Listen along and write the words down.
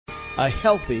a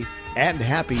healthy and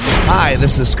happy year. Hi,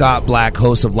 this is Scott Black,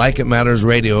 host of Like It Matters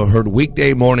Radio, heard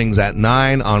weekday mornings at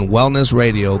 9 on Wellness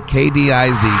Radio,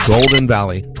 KDIZ, Golden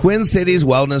Valley, Twin Cities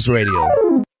Wellness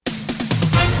Radio.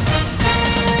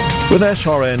 With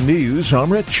SRN News,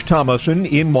 I'm Rich Thomason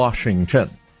in Washington.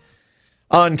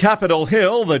 On Capitol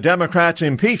Hill, the Democrats'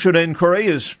 impeachment inquiry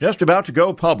is just about to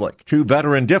go public. 2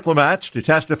 veteran diplomats to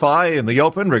testify in the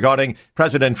open regarding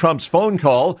President Trump's phone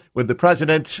call with the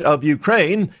president of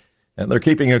Ukraine. And they're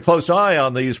keeping a close eye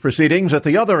on these proceedings at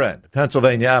the other end,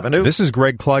 Pennsylvania Avenue. This is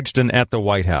Greg Clugston at the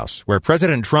White House, where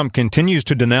President Trump continues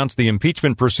to denounce the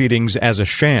impeachment proceedings as a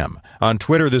sham. On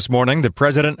Twitter this morning, the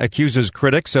president accuses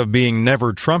critics of being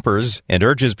never Trumpers and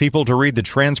urges people to read the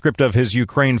transcript of his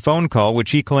Ukraine phone call,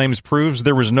 which he claims proves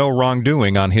there was no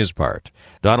wrongdoing on his part.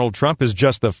 Donald Trump is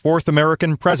just the 4th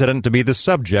American president to be the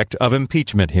subject of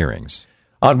impeachment hearings.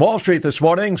 On Wall Street this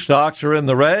morning, stocks are in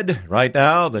the red. Right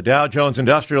now, the Dow Jones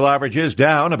Industrial Average is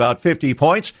down about 50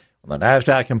 points. The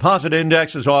NASDAQ Composite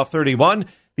Index is off 31.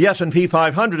 The S&P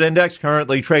 500 Index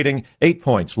currently trading 8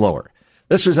 points lower.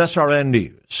 This is SRN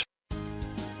News.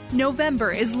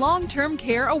 November is Long-Term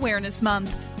Care Awareness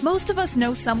Month. Most of us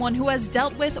know someone who has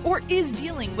dealt with or is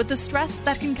dealing with the stress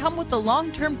that can come with the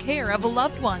long-term care of a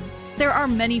loved one. There are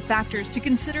many factors to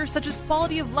consider, such as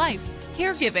quality of life,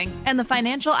 caregiving, and the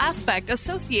financial aspect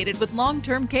associated with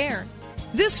long-term care.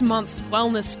 This month's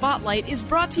Wellness Spotlight is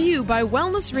brought to you by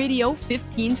Wellness Radio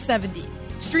 1570.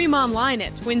 Stream online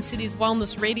at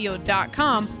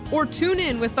TwinCitiesWellnessRadio.com or tune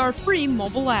in with our free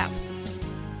mobile app.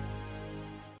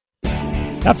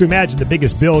 Have to imagine the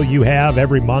biggest bill you have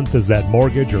every month is that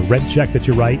mortgage or rent check that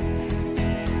you write.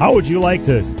 How would you like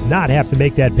to not have to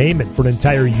make that payment for an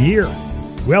entire year?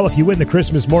 Well, if you win the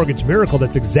Christmas Mortgage Miracle,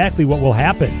 that's exactly what will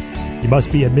happen. You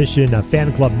must be a Mission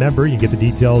Fan Club member. You can get the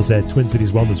details at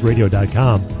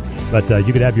TwinCitiesWellnessRadio.com. But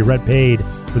you could have your rent paid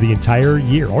for the entire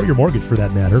year, or your mortgage for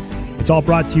that matter. It's all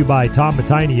brought to you by Tom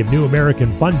Matini of New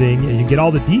American Funding. And you can get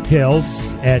all the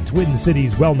details at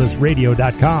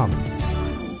TwinCitiesWellnessRadio.com.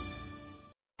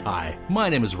 Hi, my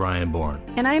name is Ryan Bourne.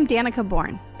 And I'm Danica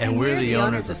Bourne. And we're the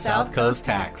owners of South Coast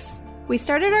Tax. We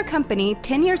started our company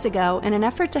 10 years ago in an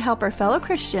effort to help our fellow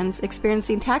Christians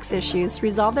experiencing tax issues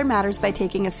resolve their matters by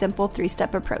taking a simple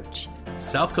 3-step approach.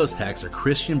 South Coast Tax are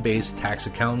Christian-based tax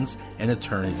accountants and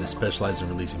attorneys that specialize in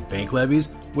releasing bank levies,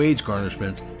 wage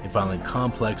garnishments, and filing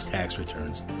complex tax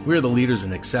returns. We are the leaders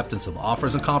in acceptance of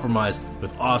offers and compromise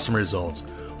with awesome results.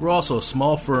 We're also a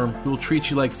small firm who will treat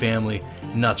you like family,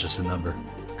 not just a number.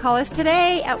 Call us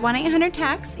today at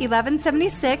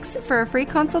 1-800-TAX-1176 for a free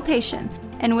consultation,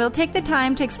 and we'll take the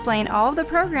time to explain all of the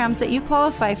programs that you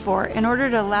qualify for in order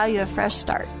to allow you a fresh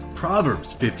start.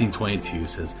 Proverbs 15:22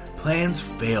 says, "Plans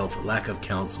fail for lack of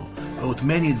counsel, but with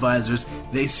many advisors,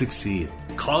 they succeed."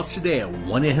 Call us today at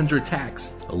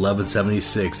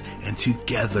 1-800-TAX-1176, and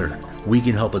together we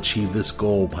can help achieve this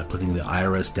goal by putting the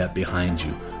IRS debt behind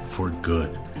you for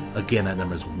good. Again, that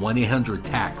number is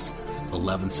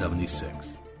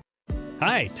 1-800-TAX-1176.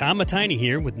 Hi, Tom Matini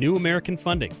here with New American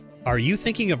Funding. Are you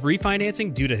thinking of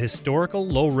refinancing due to historical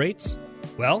low rates?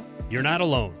 Well, you're not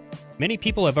alone. Many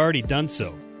people have already done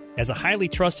so. As a highly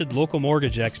trusted local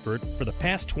mortgage expert for the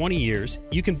past 20 years,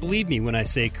 you can believe me when I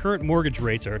say current mortgage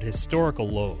rates are at historical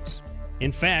lows.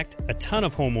 In fact, a ton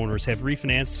of homeowners have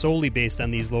refinanced solely based on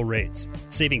these low rates,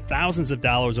 saving thousands of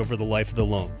dollars over the life of the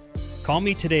loan. Call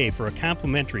me today for a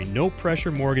complimentary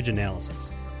no-pressure mortgage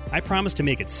analysis. I promise to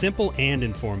make it simple and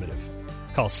informative.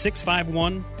 Call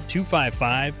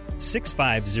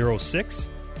 651-255-6506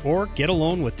 or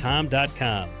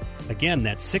getalonewithtom.com. Again,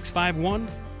 that's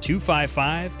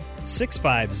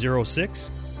 651-255-6506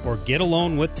 or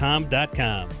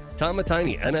getalonewithtom.com. Tom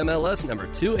Matini, NMLS number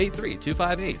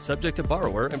 283258, subject to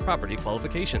borrower and property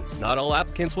qualifications. Not all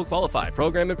applicants will qualify.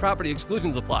 Program and property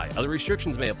exclusions apply. Other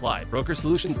restrictions may apply. Broker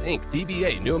Solutions, Inc.,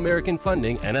 DBA, New American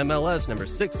Funding, NMLS number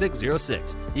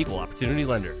 6606, Equal Opportunity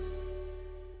Lender.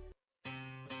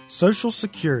 Social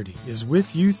Security is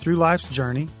with you through life's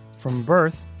journey from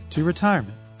birth to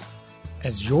retirement.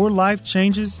 As your life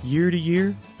changes year to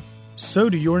year, so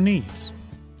do your needs.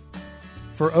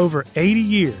 For over 80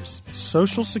 years,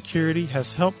 Social Security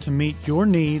has helped to meet your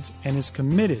needs and is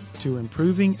committed to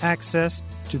improving access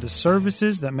to the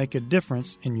services that make a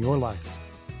difference in your life.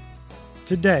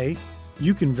 Today,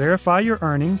 you can verify your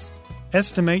earnings,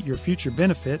 estimate your future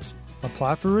benefits,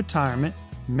 apply for retirement,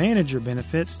 manage your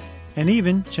benefits, and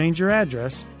even change your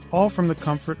address, all from the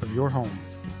comfort of your home.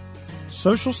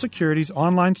 Social Security's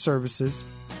online services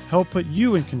help put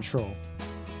you in control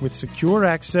with secure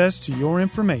access to your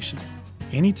information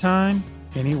anytime,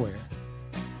 anywhere,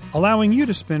 allowing you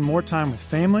to spend more time with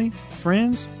family,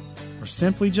 friends, or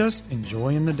simply just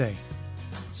enjoying the day.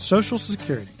 Social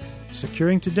Security,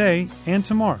 securing today and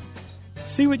tomorrow.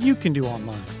 See what you can do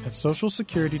online at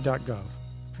socialsecurity.gov.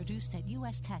 Produced at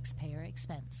U.S. taxpayer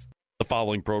expense. The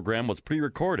following program was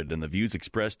pre-recorded, and the views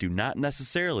expressed do not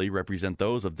necessarily represent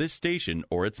those of this station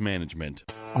or its management.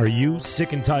 Are you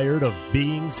sick and tired of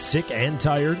being sick and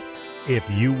tired? If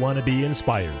you want to be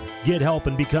inspired, get help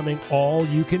in becoming all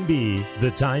you can be,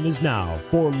 the time is now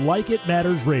for Like It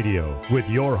Matters Radio with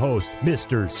your host,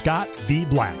 Mr. Scott V.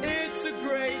 Black. It's a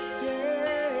great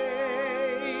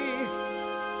day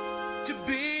to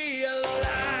be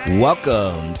alive.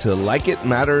 Welcome to Like It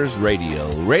Matters Radio.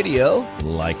 Radio,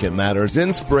 like it matters,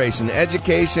 inspiration,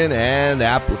 education, and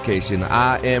application.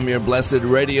 I am your blessed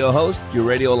radio host, your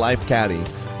radio life caddy,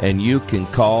 and you can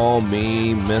call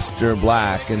me Mr.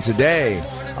 Black. And today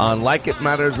on Like It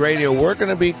Matters Radio, we're going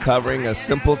to be covering a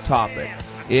simple topic.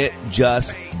 It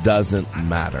just doesn't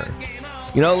matter.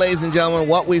 You know, ladies and gentlemen,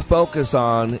 what we focus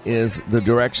on is the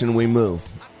direction we move.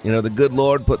 You know, the good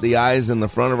Lord put the eyes in the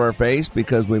front of our face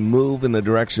because we move in the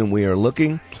direction we are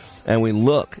looking, and we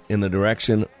look in the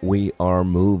direction we are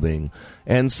moving.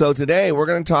 And so today we're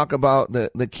going to talk about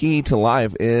the key to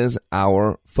life is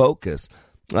our focus.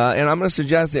 And I'm going to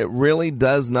suggest it really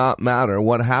does not matter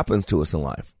what happens to us in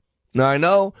life. Now, I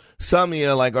know some of you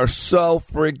are so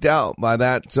freaked out by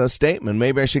that statement.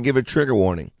 Maybe I should give a trigger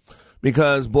warning.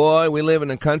 Because, boy, we live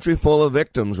in a country full of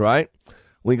victims, right?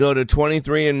 We go to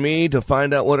 23andMe to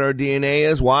find out what our DNA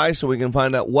is. Why? So we can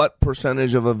find out what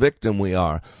percentage of a victim we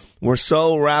are. We're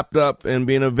so wrapped up in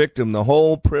being a victim. The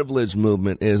whole privilege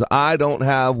movement is I don't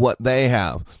have what they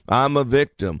have. I'm a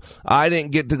victim. I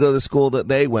didn't get to go to the school that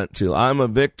they went to. I'm a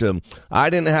victim. I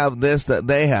didn't have this that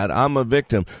they had. I'm a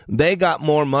victim. They got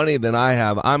more money than I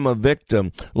have. I'm a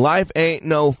victim. Life ain't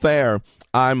no fair.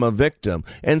 I'm a victim.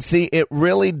 And see, it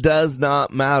really does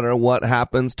not matter what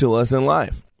happens to us in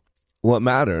life. What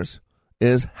matters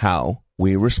is how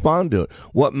we respond to it.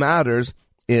 What matters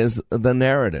is the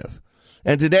narrative.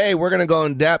 And today we're going to go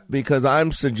in depth because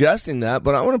I'm suggesting that,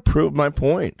 but I want to prove my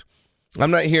point. I'm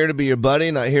not here to be your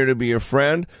buddy, not here to be your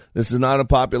friend. This is not a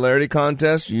popularity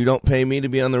contest. You don't pay me to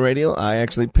be on the radio. I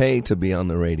actually pay to be on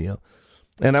the radio.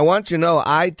 And I want you to know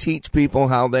I teach people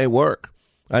how they work.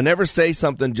 I never say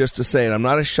something just to say it. I'm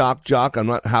not a shock jock. I'm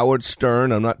not Howard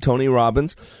Stern. I'm not Tony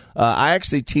Robbins. I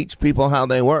actually teach people how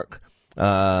they work.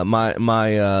 My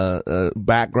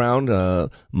background,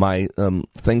 my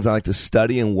things I like to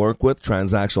study and work with,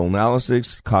 transactional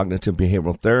analysis, cognitive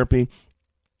behavioral therapy.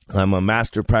 I'm a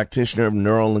master practitioner of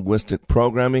neuro-linguistic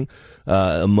programming.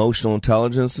 Emotional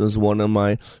intelligence is one of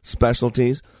my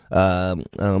specialties.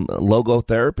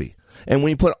 Logotherapy. And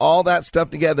when you put all that stuff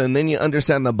together and then you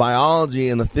understand the biology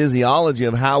and the physiology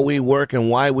of how we work and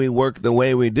why we work the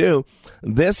way we do,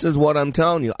 this is what I'm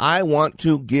telling you. I want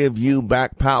to give you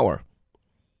back power.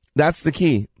 That's the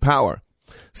key, power.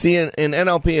 See, in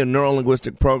NLP and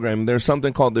neuro-linguistic programming, there's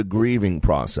something called the grieving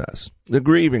process. The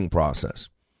grieving process.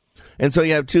 And so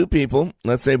you have two people,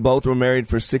 let's say both were married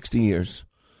for 60 years.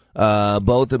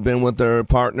 Both have been with their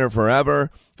partner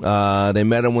forever. They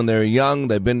met them when they were young.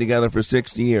 They've been together for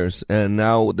 60 years. And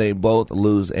now they both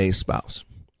lose a spouse.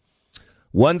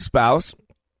 One spouse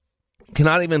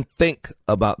cannot even think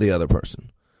about the other person.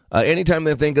 Anytime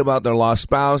they think about their lost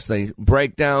spouse, they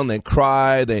break down, they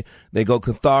cry, they go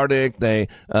cathartic, they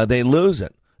lose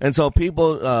it. And so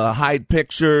people hide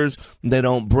pictures, they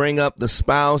don't bring up the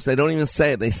spouse, they don't even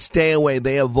say it, they stay away,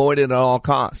 they avoid it at all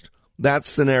costs. That's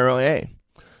scenario A.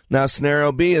 Now,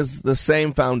 scenario B is the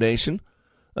same foundation.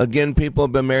 Again, people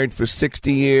have been married for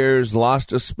 60 years,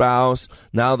 lost a spouse,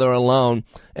 now they're alone,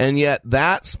 and yet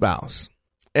that spouse,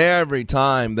 every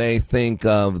time they think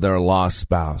of their lost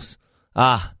spouse,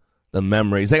 the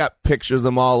memories. They got pictures of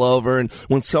them all over, and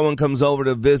when someone comes over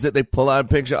to visit, they pull out a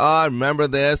picture. I remember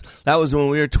this. That was when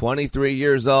we were 23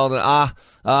 years old,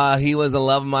 and he was the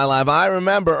love of my life. I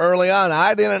remember early on,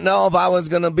 I didn't know if I was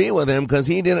going to be with him because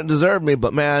he didn't deserve me,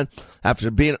 but man, after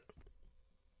being...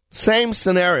 Same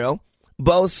scenario,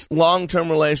 both long-term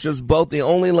relationships, both the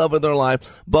only love of their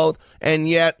life, both, and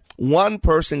yet one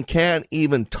person can't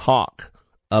even talk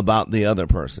about the other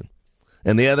person,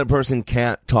 and the other person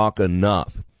can't talk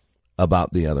enough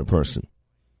about the other person.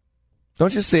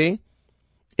 Don't you see?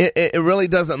 It really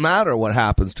doesn't matter what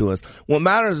happens to us. What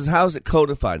matters is how's it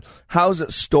codified? How's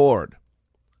it stored?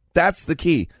 That's the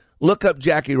key. Look up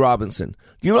Jackie Robinson.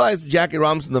 Do you realize Jackie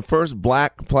Robinson, the first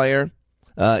black player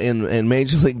in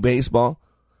Major League Baseball?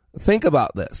 Think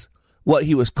about this. What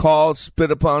he was called,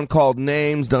 spit upon, called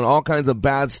names, done all kinds of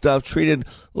bad stuff, treated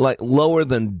like lower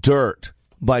than dirt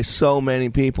by so many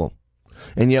people.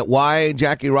 And yet why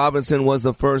Jackie Robinson was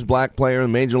the first black player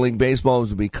in Major League Baseball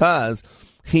was because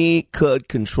he could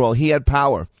control. He had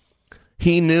power.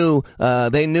 He knew,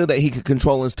 they knew that he could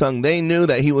control his tongue. They knew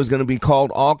that he was going to be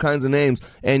called all kinds of names.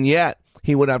 And yet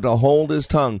he would have to hold his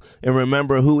tongue and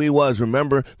remember who he was.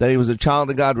 Remember that he was a child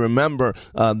of God. Remember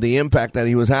the impact that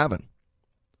he was having.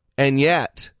 And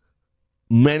yet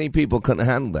many people couldn't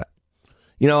handle that.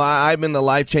 You know, I'm in the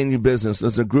life-changing business.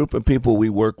 There's a group of people we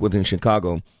work with in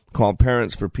Chicago called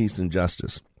Parents for Peace and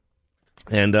Justice.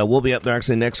 And we'll be up there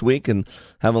actually next week and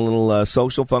have a little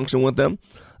social function with them.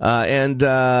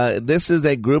 This is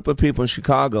a group of people in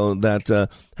Chicago that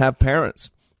have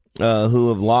parents who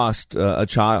have lost a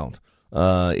child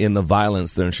in the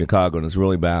violence there in Chicago, and it's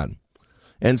really bad.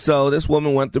 And so this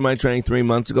woman went through my training 3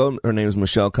 months ago. Her name is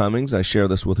Michelle Cummings. I share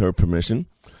this with her permission.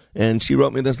 And she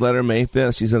wrote me this letter May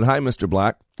 5th. She said, "Hi, Mr.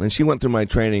 Black." And she went through my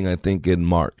training, I think, in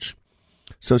March.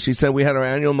 So she said, "We had our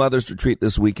annual Mother's Retreat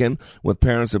this weekend with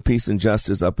Parents of Peace and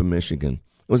Justice up in Michigan.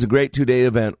 It was a great 2-day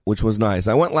event, which was nice.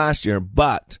 I went last year,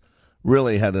 but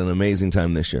really had an amazing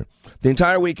time this year. The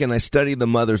entire weekend, I studied the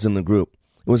mothers in the group.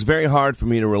 It was very hard for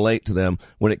me to relate to them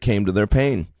when it came to their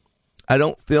pain. I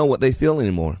don't feel what they feel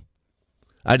anymore.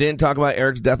 I didn't talk about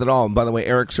Eric's death at all. And by the way,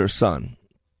 Eric's her son.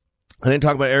 I didn't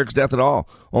talk about Eric's death at all.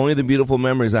 Only the beautiful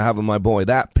memories I have of my boy.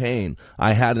 That pain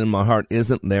I had in my heart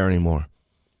isn't there anymore.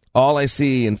 All I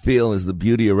see and feel is the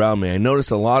beauty around me. I noticed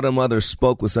a lot of mothers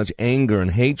spoke with such anger and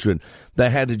hatred that I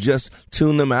had to just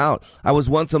tune them out. I was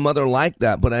once a mother like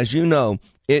that, but as you know,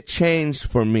 it changed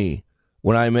for me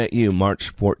when I met you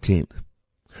March 14th.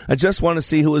 I just want to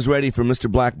see who is ready for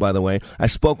Mr. Black, by the way. I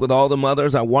spoke with all the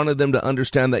mothers. I wanted them to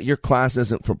understand that your class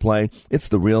isn't for play. It's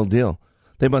the real deal.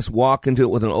 They must walk into it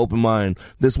with an open mind.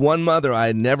 This one mother, I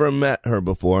had never met her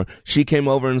before. She came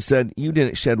over and said, "You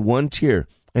didn't shed one tear,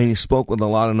 and you spoke with a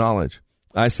lot of knowledge."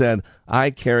 I said,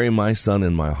 "I carry my son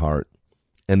in my heart,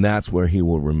 and that's where he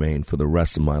will remain for the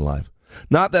rest of my life.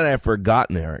 Not that I have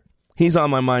forgotten Eric. He's on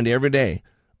my mind every day,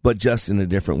 but just in a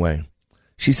different way."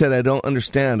 She said, "I don't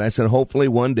understand." I said, "Hopefully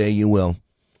one day you will."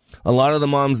 A lot of the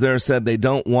moms there said they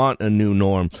don't want a new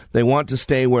norm. They want to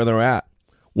stay where they're at.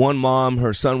 One mom,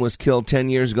 her son was killed 10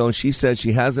 years ago, and she said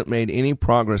she hasn't made any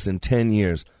progress in 10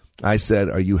 years. I said,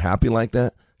 "Are you happy like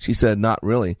that?" She said, "Not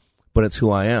really, but it's who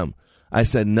I am." I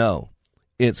said, "No,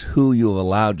 it's who you have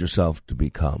allowed yourself to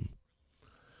become."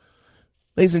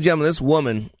 Ladies and gentlemen, this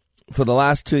woman, for the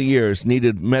last 2 years,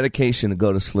 needed medication to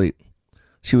go to sleep.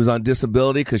 She was on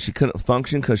disability because she couldn't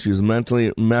function because she was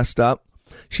mentally messed up.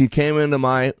 She came into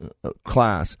my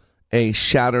class, a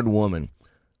shattered woman,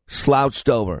 slouched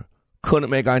over,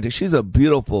 couldn't make eye contact. She's a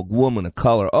beautiful woman of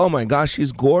color. Oh my gosh,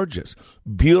 she's gorgeous.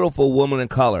 Beautiful woman of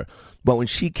color. But when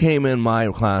she came in my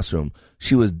classroom,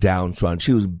 she was downtrodden.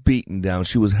 She was beaten down.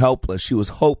 She was helpless. She was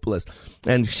hopeless.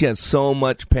 And she had so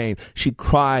much pain. She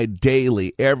cried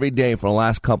daily, every day for the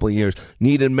last couple of years,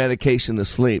 needed medication to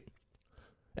sleep.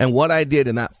 And what I did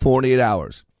in that 48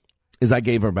 hours is I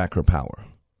gave her back her power.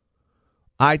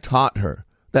 I taught her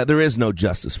that there is no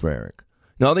justice for Eric.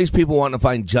 Now, all these people want to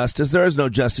find justice. There is no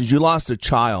justice. You lost a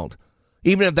child.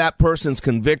 Even if that person's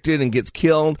convicted and gets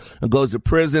killed and goes to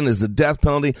prison as a death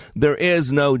penalty, there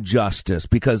is no justice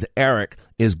because Eric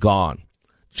is gone.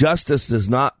 Justice does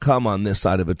not come on this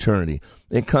side of eternity.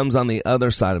 It comes on the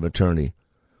other side of eternity.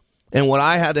 And what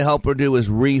I had to help her do is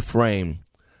reframe.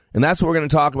 And that's what we're going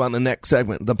to talk about in the next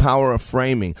segment, the power of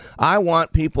framing. I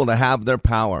want people to have their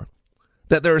power.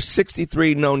 That there are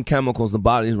 63 known chemicals the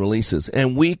body releases,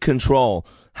 and we control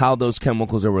how those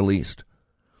chemicals are released.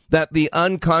 That the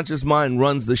unconscious mind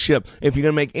runs the ship. If you're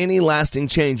going to make any lasting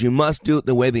change, you must do it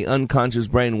the way the unconscious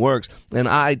brain works. And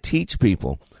I teach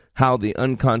people how the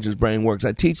unconscious brain works.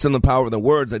 I teach them the power of the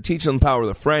words. I teach them the power of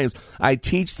the frames. I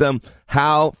teach them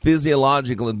how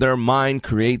physiologically their mind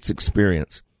creates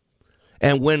experience.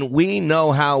 And when we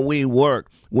know how we work,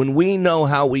 when we know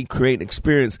how we create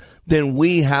experience, then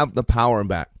we have the power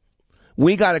back.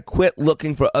 We got to quit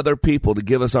looking for other people to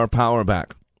give us our power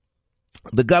back.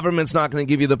 The government's not going to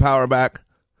give you the power back.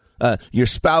 Your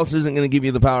spouse isn't going to give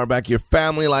you the power back. Your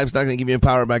family life's not going to give you the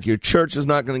power back. Your church is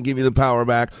not going to give you the power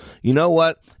back. You know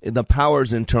what? The power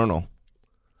is internal.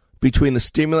 Between the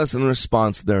stimulus and the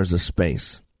response, there's a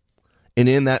space. And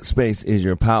in that space is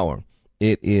your power.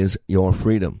 It is your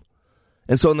freedom.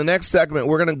 And so in the next segment,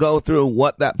 we're going to go through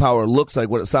what that power looks like,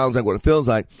 what it sounds like, what it feels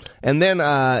like. And then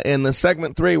in the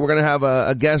segment 3, we're going to have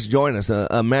a guest join us,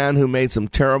 a man who made some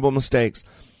terrible mistakes,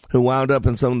 who wound up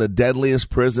in some of the deadliest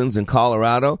prisons in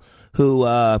Colorado, who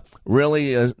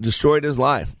really destroyed his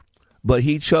life. But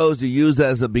he chose to use that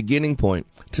as a beginning point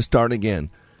to start again.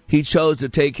 He chose to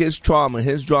take his trauma,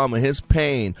 his drama, his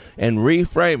pain, and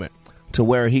reframe it to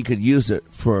where he could use it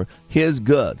for his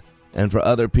good and for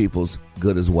other people's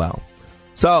good as well.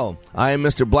 So, I am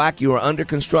Mr. Black. You are under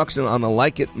construction on the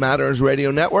Like It Matters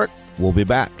Radio Network. We'll be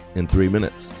back in 3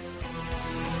 minutes.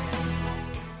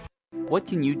 What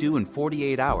can you do in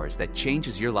 48 hours that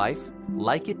changes your life?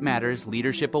 Like It Matters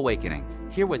Leadership Awakening.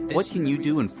 Hear what can you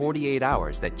do in 48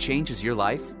 hours that changes your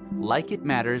life? Like It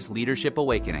Matters Leadership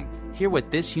Awakening. Hear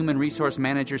what this human resource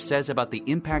manager says about the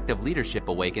impact of Leadership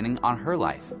Awakening on her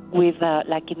life. With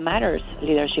Like It Matters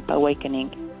Leadership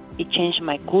Awakening, it changed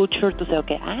my culture to say,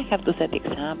 okay, I have to set the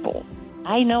example.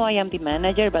 I know I am the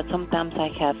manager, but sometimes I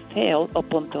have failed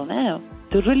up until now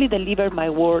to really deliver my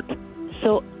word.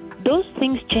 So those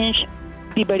things changed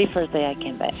the very first day I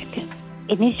came back. And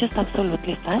it's just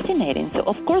absolutely fascinating. So,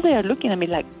 of course, they are looking at me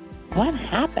like, what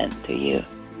happened to you?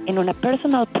 And on a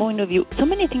personal point of view, so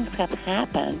many things have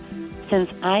happened since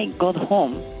I got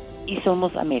home. It's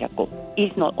almost a miracle.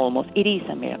 It's not almost, it is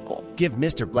a miracle. Give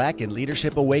Mr. Black and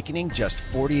Leadership Awakening just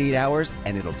 48 hours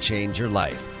and it'll change your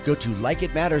life. Go to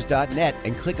likeitmatters.net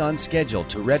and click on schedule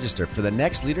to register for the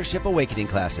next Leadership Awakening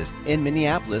classes in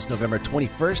Minneapolis, November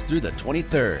 21st through the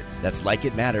 23rd. That's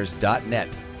likeitmatters.net.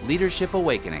 Leadership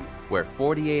Awakening, where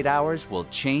 48 hours will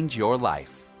change your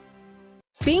life.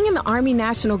 Being in the Army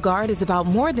National Guard is about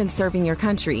more than serving your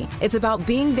country. It's about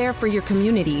being there for your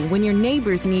community when your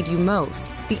neighbors need you most.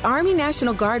 The Army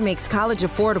National Guard makes college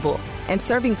affordable, and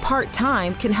serving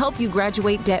part-time can help you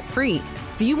graduate debt-free.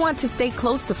 Do you want to stay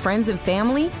close to friends and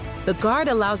family? The Guard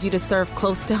allows you to serve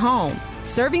close to home.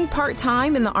 Serving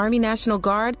part-time in the Army National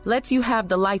Guard lets you have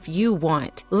the life you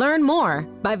want. Learn more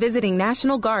by visiting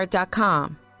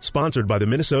NationalGuard.com. Sponsored by the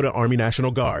Minnesota Army National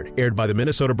Guard. Aired by the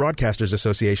Minnesota Broadcasters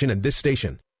Association and this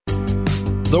station.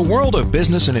 The world of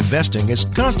business and investing is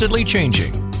constantly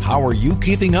changing. How are you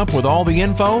keeping up with all the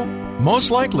info? Most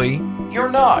likely,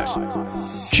 you're not.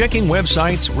 Checking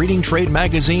websites, reading trade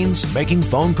magazines, making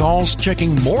phone calls,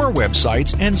 checking more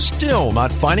websites, and still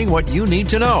not finding what you need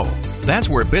to know. That's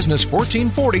where Business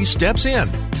 1440 steps in.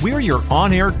 We're your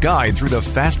on-air guide through the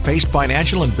fast-paced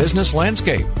financial and business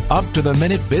landscape.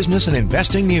 Up-to-the-minute business and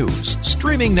investing news.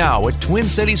 Streaming now at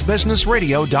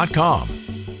TwinCitiesBusinessRadio.com.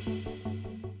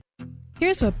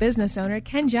 Here's what business owner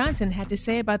Ken Johnson had to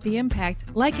say about the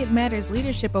impact Like It Matters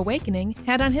Leadership Awakening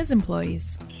had on his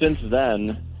employees. Since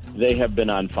then, they have been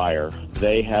on fire.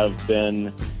 They have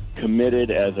been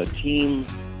committed as a team,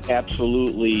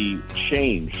 absolutely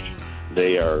changed.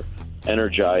 They are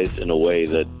energized in a way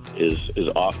that is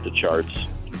off the charts,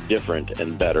 different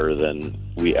and better than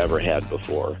we ever had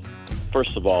before.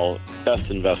 First of all, best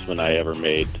investment I ever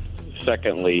made.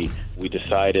 Secondly, we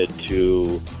decided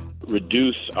to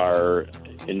reduce our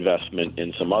investment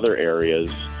in some other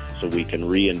areas so we can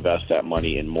reinvest that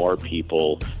money in more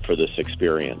people for this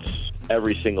experience.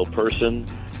 Every single person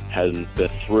has been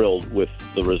thrilled with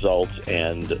the results,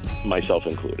 and myself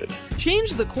included.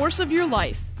 Change the course of your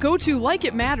life. Go to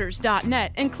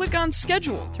likeitmatters.net and click on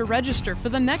Schedule to register for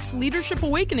the next Leadership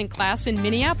Awakening class in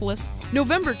Minneapolis,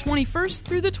 November 21st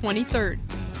through the 23rd.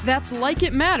 That's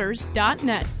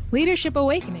likeitmatters.net. Leadership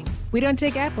Awakening. We don't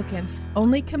take applicants,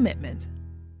 only commitment.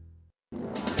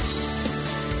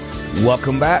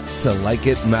 Welcome back to Like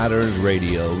It Matters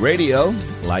Radio. Radio,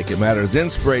 like it matters,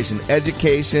 inspiration,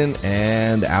 education,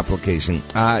 and application.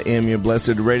 I am your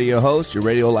blessed radio host, your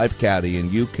radio life caddy,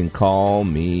 and you can call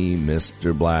me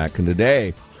Mr. Black. And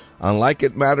today, on Like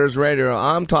It Matters Radio,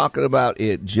 I'm talking about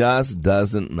it just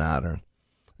doesn't matter.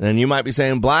 And you might be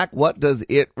saying, Black, what does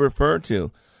it refer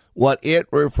to? What it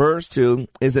refers to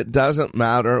is it doesn't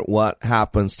matter what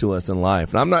happens to us in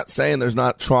life. And I'm not saying there's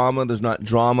not trauma, there's not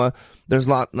drama, there's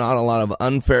not a lot of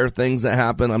unfair things that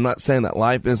happen. I'm not saying that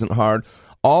life isn't hard.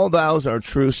 All those are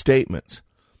true statements.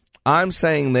 I'm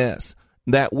saying this,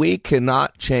 that we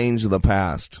cannot change the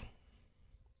past.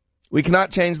 We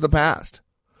cannot change the past.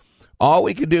 All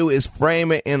we can do is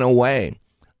frame it in a way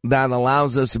that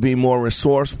allows us to be more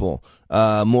resourceful,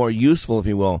 more useful, if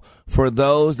you will, for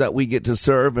those that we get to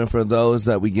serve and for those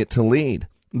that we get to lead.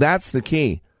 That's the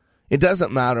key. It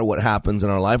doesn't matter what happens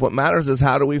in our life. What matters is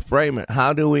how do we frame it?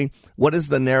 What is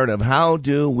the narrative? How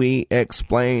do we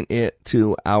explain it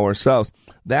to ourselves?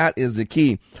 That is the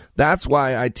key. That's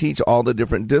why I teach all the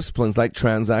different disciplines like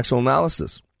transactional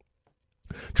analysis.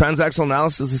 Transactional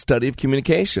analysis is the study of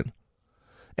communication.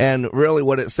 And really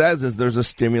what it says is there's a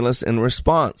stimulus and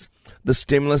response. The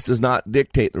stimulus does not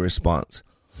dictate the response.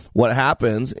 What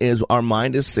happens is our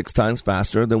mind is 6 times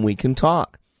faster than we can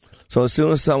talk. So as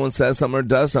soon as someone says something or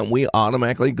does something, we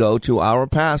automatically go to our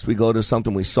past. We go to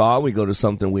something we saw, we go to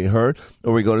something we heard,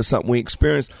 or we go to something we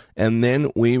experienced, and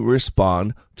then we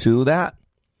respond to that.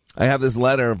 I have this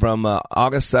letter from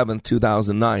August 7th,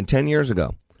 2009, 10 years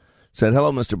ago. Said,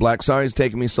 hello, Mr. Black. Sorry it's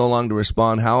taken me so long to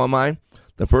respond. How am I?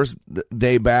 The first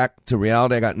day back to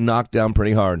reality, I got knocked down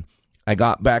pretty hard. I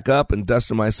got back up and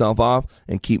dusted myself off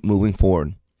and keep moving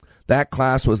forward. That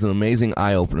class was an amazing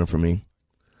eye-opener for me.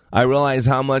 I realized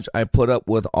how much I put up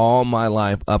with all my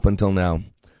life up until now.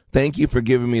 Thank you for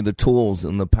giving me the tools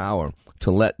and the power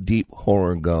to let deep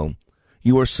horror go.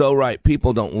 You are so right.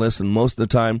 People don't listen. Most of the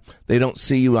time, they don't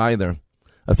see you either.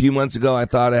 A few months ago, I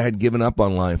thought I had given up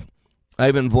on life. I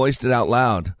even voiced it out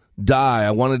loud. Die.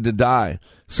 I wanted to die.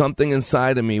 Something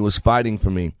inside of me was fighting for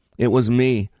me. It was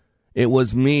me. It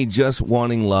was me just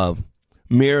wanting love.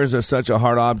 Mirrors are such a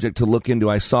hard object to look into.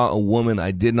 I saw a woman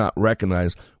I did not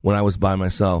recognize when I was by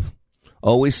myself.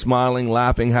 Always smiling,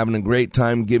 laughing, having a great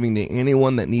time, giving to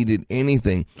anyone that needed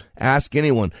anything. Ask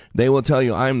anyone. They will tell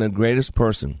you I am the greatest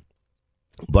person.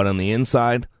 But on the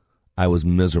inside, I was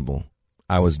miserable.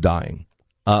 I was dying.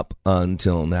 Up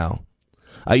until now.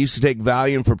 I used to take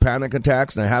Valium for panic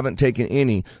attacks, and I haven't taken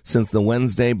any since the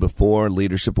Wednesday before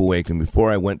Leadership Awakening,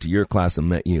 before I went to your class and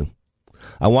met you.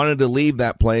 I wanted to leave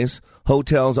that place.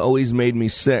 Hotels always made me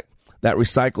sick. That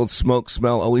recycled smoke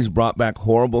smell always brought back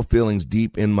horrible feelings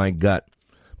deep in my gut.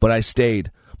 But I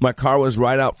stayed. My car was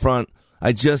right out front.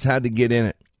 I just had to get in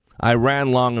it. I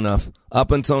ran long enough.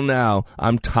 Up until now,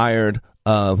 I'm tired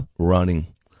of running.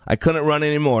 I couldn't run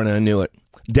anymore, and I knew it.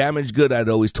 Damaged good, I'd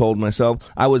always told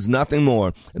myself. I was nothing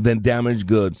more than damaged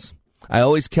goods. I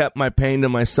always kept my pain to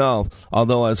myself,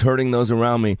 although I was hurting those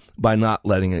around me by not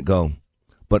letting it go.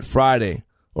 But Friday,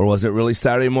 or was it really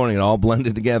Saturday morning, it all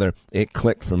blended together. It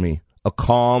clicked for me. A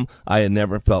calm I had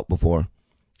never felt before.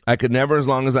 I could never, as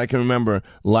long as I can remember,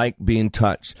 like being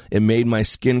touched. It made my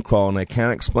skin crawl, and I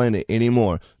can't explain it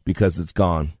anymore because it's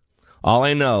gone. All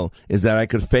I know is that I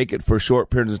could fake it for short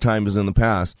periods of time as in the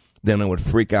past, then I would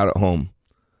freak out at home.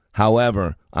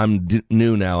 However, I'm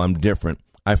new now. I'm different.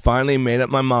 I finally made up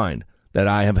my mind that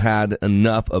I have had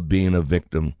enough of being a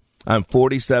victim. I'm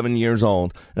 47 years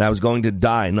old, and I was going to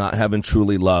die not having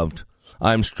truly loved.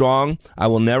 I'm strong. I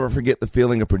will never forget the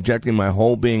feeling of projecting my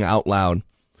whole being out loud.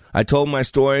 I told my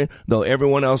story, though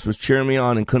everyone else was cheering me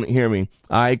on and couldn't hear me.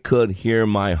 I could hear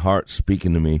my heart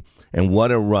speaking to me, and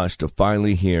what a rush to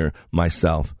finally hear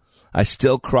myself. I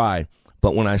still cry,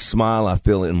 but when I smile, I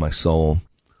feel it in my soul.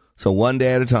 So one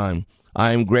day at a time,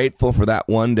 I am grateful for that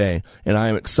one day, and I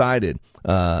am excited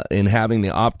in having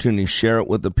the opportunity to share it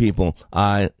with the people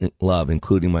I love,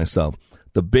 including myself.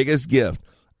 The biggest gift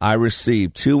I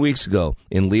received 2 weeks ago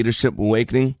in Leadership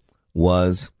Awakening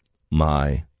was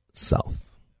myself.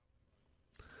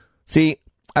 See,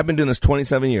 I've been doing this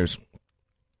 27 years.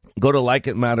 Go to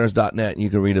likeitmatters.net and you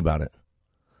can read about it.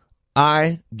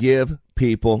 I give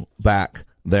people back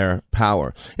their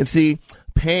power. And see,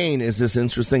 pain is this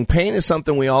interesting. Pain is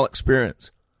something we all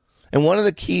experience. And one of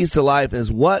the keys to life is,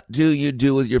 what do you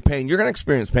do with your pain? You're going to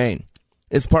experience pain.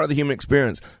 It's part of the human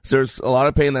experience. So there's a lot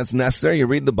of pain that's necessary. You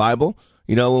read the Bible.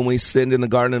 You know, when we sinned in the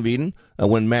Garden of Eden,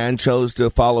 when man chose to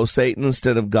follow Satan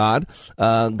instead of God,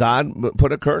 God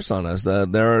put a curse on us.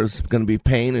 There's going to be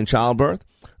pain in childbirth.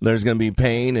 There's going to be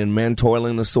pain in men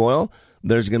toiling the soil.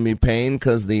 There's going to be pain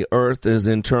because the earth is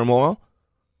in turmoil.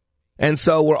 And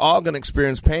so we're all going to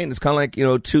experience pain. It's kind of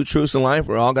like, two truths in life.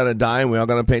 We're all going to die and we all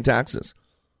going to pay taxes,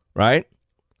 right?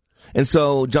 And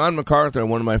so John MacArthur,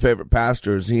 one of my favorite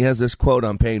pastors, he has this quote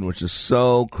on pain, which is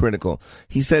so critical.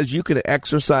 He says, you can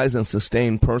exercise and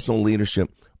sustain personal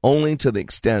leadership only to the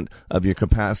extent of your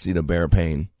capacity to bear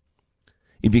pain.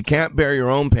 If you can't bear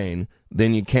your own pain,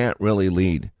 then you can't really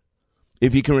lead.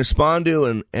 If you can respond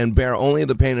to and bear only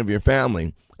the pain of your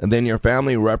family, and then your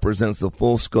family represents the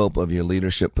full scope of your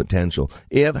leadership potential.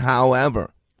 If,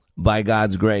 however, by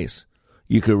God's grace,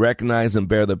 you could recognize and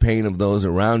bear the pain of those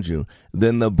around you,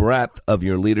 then the breadth of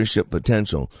your leadership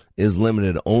potential is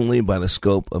limited only by the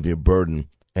scope of your burden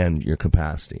and your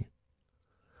capacity.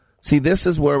 See, this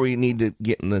is where we need to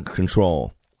get into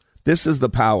control. This is the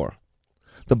power.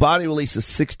 The body releases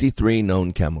 63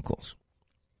 known chemicals.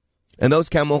 And those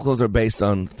chemicals are based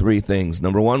on three things.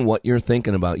 Number one, what you're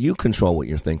thinking about. You control what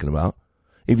you're thinking about.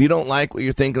 If you don't like what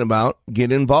you're thinking about,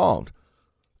 get involved.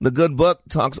 The good book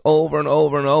talks over and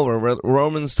over and over.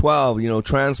 Romans 12,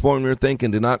 transform your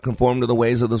thinking. Do not conform to the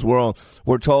ways of this world.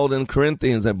 We're told in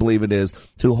Corinthians, I believe it is,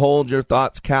 to hold your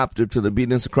thoughts captive to the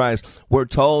obedience of Christ. We're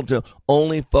told to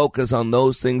only focus on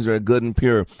those things that are good and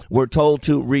pure. We're told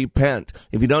to repent.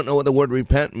 If you don't know what the word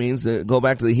repent means, go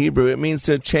back to the Hebrew. It means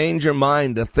to change your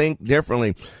mind, to think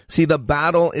differently. See, the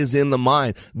battle is in the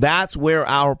mind. That's where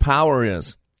our power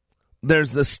is.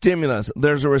 There's the stimulus.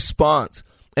 There's a response.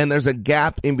 And there's a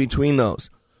gap in between those.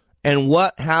 And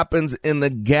what happens in the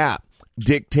gap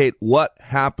dictate what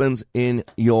happens in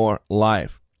your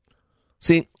life.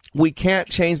 See, we can't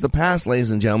change the past,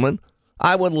 ladies and gentlemen.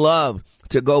 I would love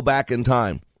to go back in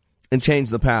time and change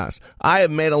the past. I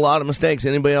have made a lot of mistakes.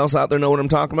 Anybody else out there know what I'm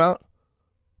talking about?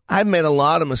 I've made a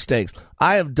lot of mistakes.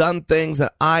 I have done things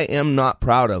that I am not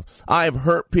proud of. I have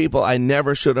hurt people I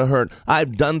never should have hurt.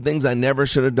 I've done things I never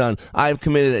should have done. I've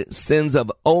committed sins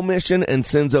of omission and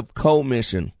sins of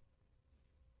commission.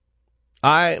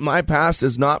 My past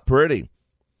is not pretty.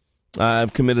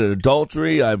 I've committed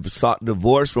adultery. I've sought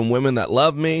divorce from women that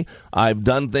love me. I've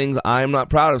done things I'm not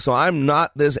proud of. So I'm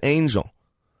not this angel.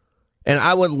 And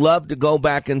I would love to go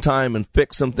back in time and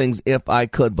fix some things if I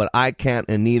could, but I can't,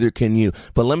 and neither can you.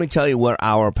 But let me tell you where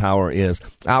our power is.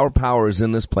 Our power is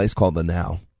in this place called the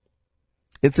now.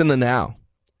 It's in the now.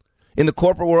 In the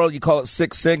corporate world, you call it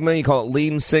Six Sigma, you call it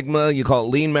Lean Sigma, you call it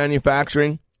lean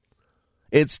manufacturing.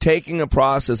 It's taking a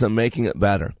process and making it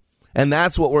better. And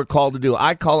that's what we're called to do.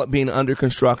 I call it being under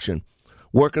construction.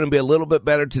 We're going to be a little bit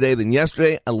better today than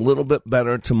yesterday, a little bit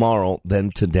better tomorrow than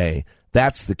today.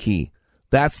 That's the key.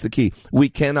 That's the key. We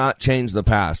cannot change the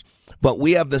past. But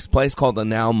we have this place called the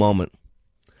now moment.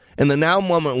 And the now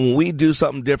moment, when we do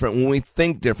something different, when we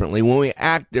think differently, when we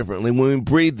act differently, when we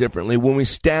breathe differently, when we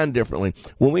stand differently,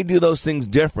 when we do those things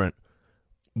different,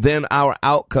 then our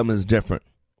outcome is different.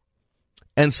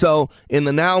 And so in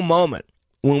the now moment,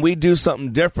 when we do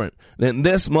something different, then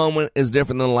this moment is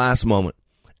different than the last moment.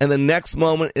 And the next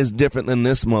moment is different than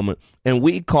this moment. And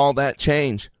we call that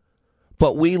change.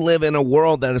 But we live in a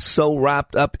world that is so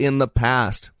wrapped up in the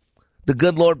past. The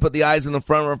good Lord put the eyes in the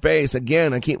front of our face.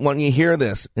 Again, I keep wanting you to hear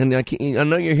this. And I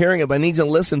know you're hearing it, but I need you to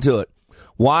listen to it.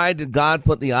 Why did God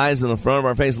put the eyes in the front of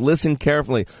our face? Listen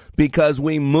carefully. Because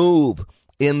we move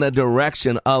in the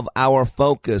direction of our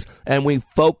focus, and we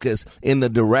focus in the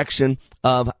direction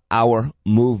of our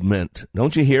movement.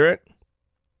 Don't you hear it?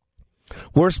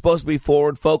 We're supposed to be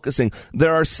forward focusing.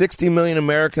 There are 60 million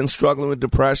Americans struggling with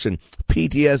depression,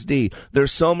 PTSD.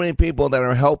 There's so many people that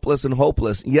are helpless and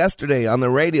hopeless. Yesterday on the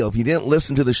radio, if you didn't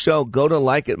listen to the show, go to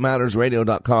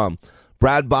likeitmattersradio.com.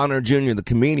 Brad Bonner Jr., the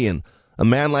comedian, a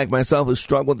man like myself who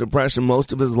struggled with depression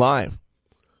most of his life.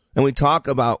 And we talk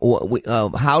about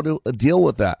how to deal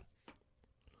with that.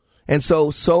 And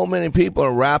so many people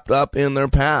are wrapped up in their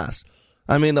past.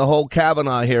 I mean, the whole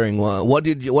Kavanaugh hearing. What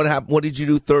did you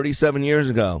do 37 years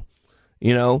ago?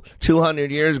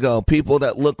 200 years ago, people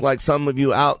that look like some of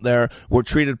you out there were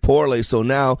treated poorly. So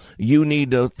now you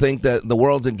need to think that the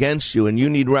world's against you and you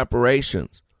need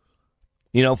reparations.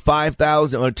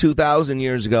 5,000 or 2,000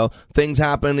 years ago, things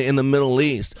happened in the Middle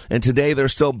East, and today they're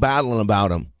still battling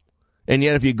about them. And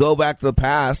yet if you go back to the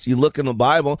past, you look in the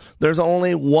Bible, there's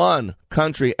only one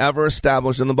country ever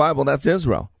established in the Bible. That's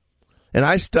Israel. And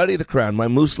I study the Quran, my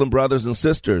Muslim brothers and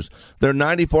sisters. There are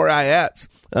 94 ayats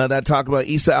that talk about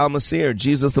Isa al-Masih,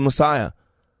 Jesus the Messiah.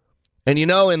 And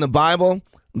in the Bible,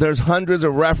 there's hundreds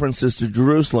of references to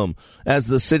Jerusalem as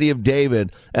the city of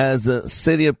David, as the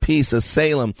city of peace, as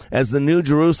Salem, as the new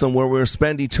Jerusalem where we'll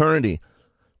spend eternity.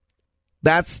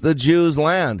 That's the Jews'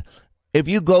 land. If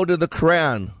you go to the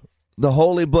Quran, the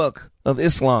holy book of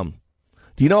Islam,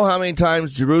 do you know how many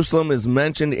times Jerusalem is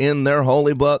mentioned in their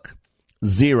holy book?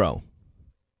 0.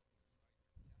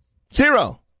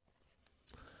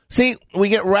 See, we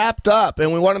get wrapped up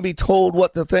and we want to be told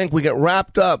what to think. We get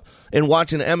wrapped up in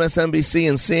watching MSNBC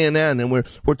and CNN, and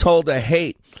we're told to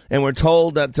hate, and we're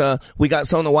told that we got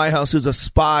someone in the White House who's a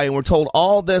spy, and we're told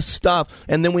all this stuff,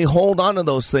 and then we hold on to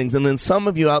those things. And then some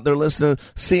of you out there listening to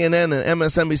CNN and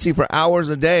MSNBC for hours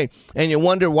a day, and you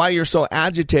wonder why you're so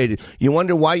agitated. You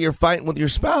wonder why you're fighting with your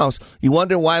spouse. You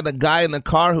wonder why the guy in the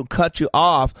car who cut you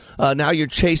off, now you're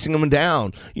chasing him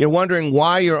down. You're wondering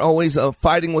why you're always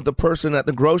fighting with the person at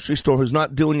the grocery store who's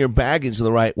not doing your baggage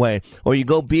the right way. Or you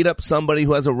go beat up somebody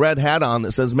who has a red hat on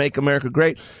that says, "Make America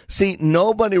Great." See,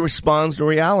 nobody responds to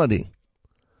reality.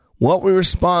 What we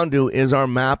respond to is our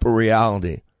map of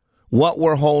reality, what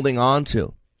we're holding on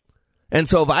to. And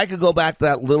so if I could go back to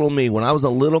that little me when I was a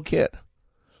little kid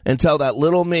and tell that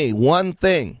little me one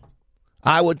thing,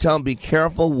 I would tell him, be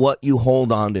careful what you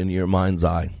hold on to in your mind's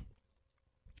eye.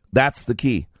 That's the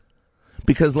key.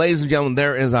 Because, ladies and gentlemen,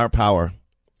 there is our power.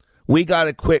 We got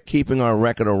to quit keeping our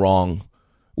record of wrong.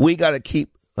 We got to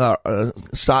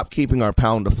stop keeping our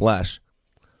pound of flesh,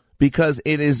 because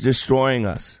it is destroying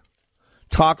us.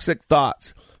 Toxic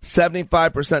thoughts.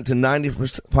 75% to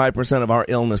 95% of our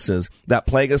illnesses that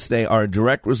plague us today are a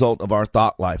direct result of our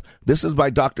thought life. This is by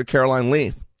Dr. Caroline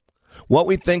Leaf. What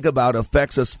we think about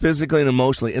affects us physically and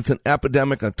emotionally. It's an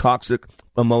epidemic of toxic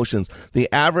emotions.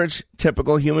 The average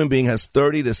typical human being has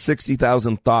 30 to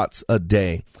 60,000 thoughts a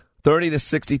day. 30 to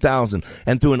 60,000.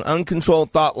 And through an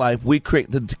uncontrolled thought life, we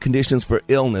create the conditions for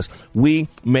illness. We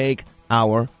make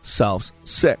ourselves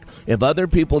sick. If other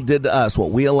people did to us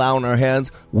what we allow in our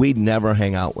heads, we'd never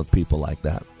hang out with people like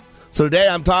that. So today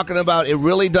I'm talking about it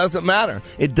really doesn't matter.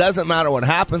 It doesn't matter what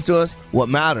happens to us. What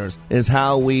matters is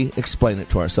how we explain it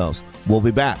to ourselves. We'll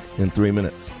be back in 3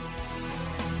 minutes.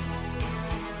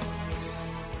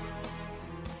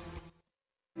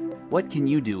 What can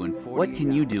you do in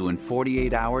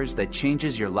 48 hours that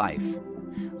changes your life?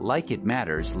 Like It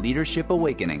Matters Leadership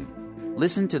Awakening.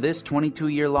 Listen to this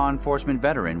 22-year law enforcement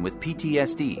veteran with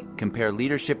PTSD compare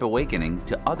Leadership Awakening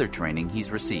to other training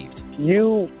he's received.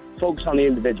 You focus on the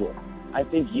individual. I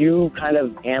think you kind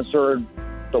of answered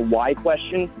the why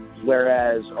question,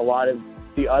 whereas a lot of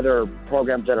the other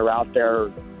programs that are out there,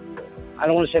 I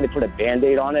don't want to say they put a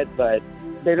Band-Aid on it, but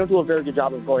they don't do a very good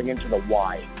job of going into the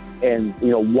why. And,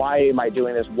 why am I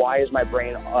doing this? Why is my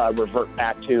brain revert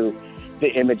back to the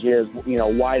images?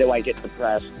 Why do I get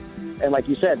depressed? And like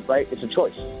you said, right, it's a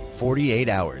choice. 48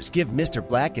 hours. Give Mr.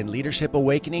 Black and Leadership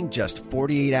Awakening just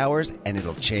 48 hours, and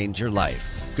it'll change your life.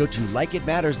 Go to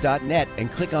likeitmatters.net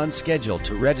and click on schedule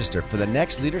to register for the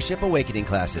next Leadership Awakening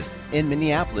classes in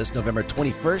Minneapolis, November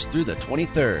 21st through the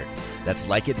 23rd. That's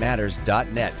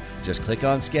likeitmatters.net. Just click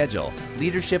on schedule.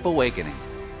 Leadership Awakening,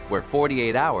 where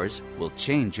 48 hours will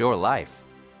change your life.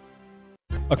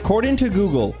 According to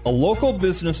Google, a local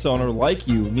business owner like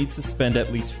you needs to spend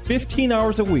at least 15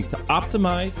 hours a week to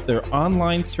optimize their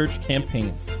online search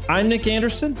campaigns. I'm Nick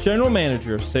Anderson, General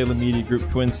Manager of Salem Media Group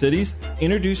Twin Cities,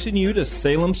 introducing you to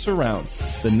Salem Surround,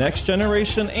 the next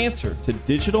generation answer to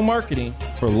digital marketing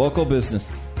for local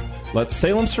businesses. Let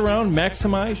Salem Surround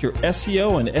maximize your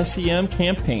SEO and SEM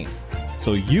campaigns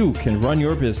so you can run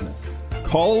your business.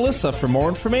 Call Alyssa for more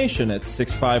information at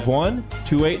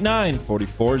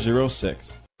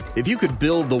 651-289-4406. If you could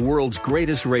build the world's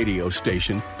greatest radio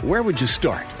station, where would you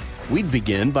start? We'd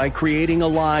begin by creating a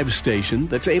live station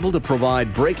that's able to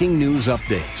provide breaking news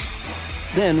updates.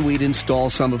 Then we'd install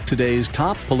some of today's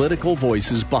top political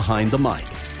voices behind the mic.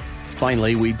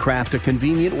 Finally, we'd craft a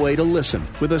convenient way to listen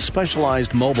with a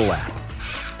specialized mobile app.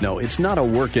 No, it's not a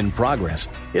work in progress.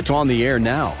 It's on the air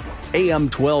now. AM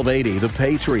 1280 The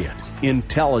Patriot.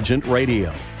 Intelligent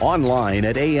radio. Online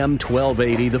at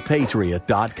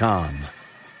am1280thepatriot.com.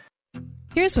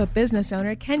 Here's what business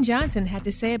owner Ken Johnson had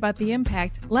to say about the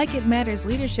impact Like It Matters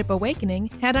Leadership Awakening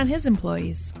had on his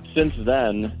employees. Since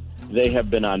then, they have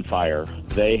been on fire.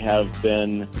 They have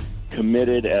been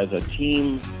committed as a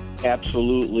team,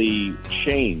 absolutely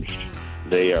changed.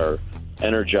 They are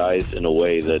energized in a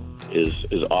way that is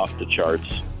off the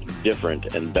charts,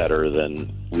 different and better than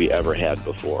we ever had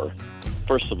before.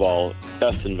 First of all,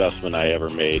 best investment I ever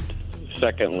made.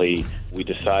 Secondly, we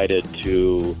decided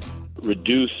to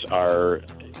reduce our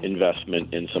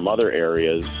investment in some other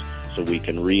areas so we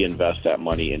can reinvest that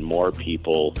money in more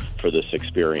people for this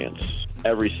experience.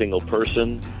 Every single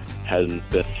person has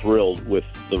been thrilled with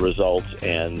the results,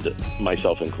 and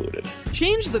myself included.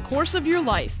 Change the course of your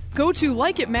life. Go to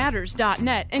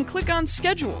likeitmatters.net and click on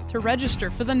schedule to register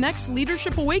for the next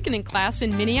Leadership Awakening class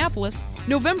in Minneapolis,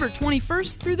 November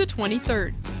 21st through the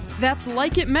 23rd. That's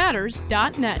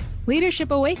likeitmatters.net.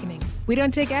 Leadership Awakening. We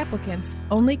don't take applicants,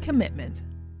 only commitment.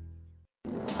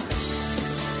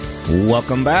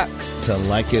 Welcome back to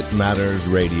Like It Matters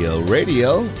Radio.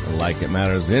 Radio, like it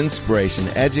matters, inspiration,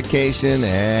 education,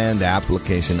 and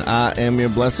application. I am your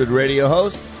blessed radio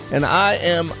host, and I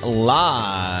am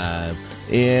live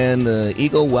in the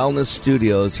Eagle Wellness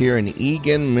Studios here in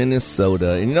Eagan,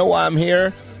 Minnesota. And you know why I'm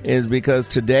here? Is because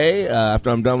today, after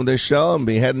I'm done with this show, I'm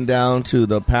be heading down to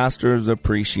the Pastor's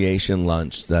Appreciation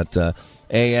Lunch that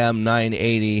AM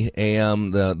 980,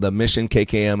 AM, the Mission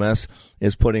KKMS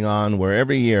is putting on, where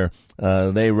every year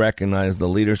they recognize the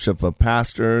leadership of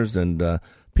pastors and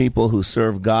people who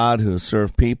serve God, who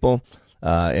serve people.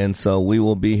 And so we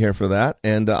will be here for that.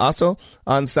 And also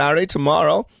on Saturday,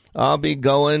 tomorrow, I'll be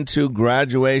going to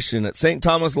graduation at St.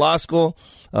 Thomas Law School.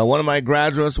 One of my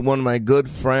graduates, one of my good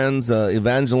friends,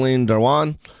 Evangeline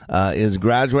Darwan, is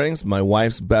graduating. It's my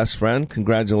wife's best friend.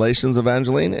 Congratulations,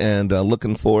 Evangeline, and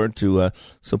looking forward to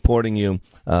supporting you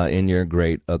in your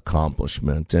great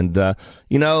accomplishment. And, those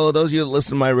of you that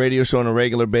listen to my radio show on a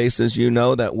regular basis, you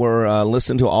know that we're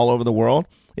listened to all over the world.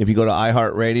 If you go to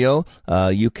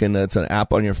iHeartRadio, you can, it's an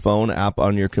app on your phone, app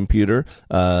on your computer.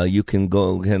 You can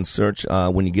go and search,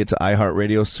 when you get to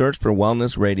iHeartRadio, search for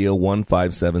Wellness Radio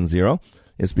 1570.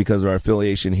 It's because of our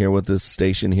affiliation here with this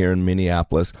station here in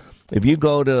Minneapolis. If you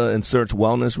go to and search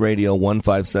Wellness Radio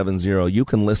 1570, you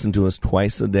can listen to us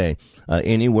twice a day,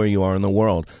 anywhere you are in the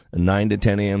world, 9 to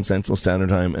 10 a.m. Central Standard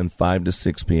Time and 5 to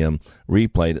 6 p.m.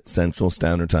 replayed Central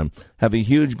Standard Time. Have a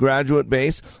huge graduate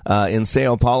base in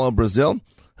Sao Paulo, Brazil.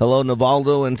 hello,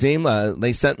 Navaldo and team.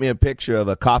 They sent me a picture of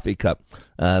a coffee cup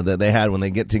that they had when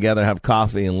they get together, have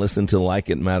coffee, and listen to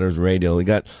Like It Matters Radio.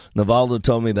 Navaldo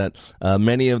told me that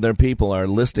many of their people are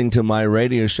listening to my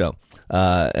radio show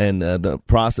and the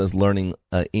process learning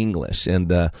English.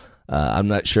 And I'm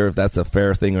not sure if that's a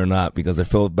fair thing or not, because I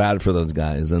feel bad for those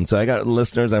guys. And so I got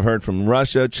listeners I've heard from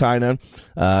Russia, China.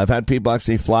 I've had people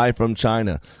actually fly from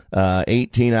China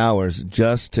 18 hours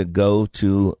just to go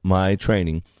to my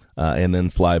training. And then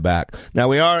fly back. Now,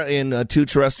 we are in 2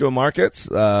 terrestrial markets.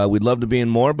 We'd love to be in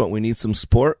more, but we need some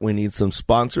support. We need some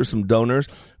sponsors, some donors.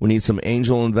 We need some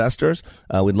angel investors.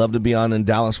 We'd love to be on in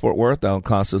Dallas, Fort Worth. That'll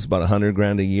cost us about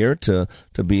 $100,000 a year to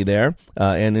be there.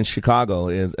 And in Chicago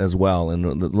as well.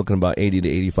 And looking about $80,000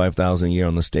 to $85,000 a year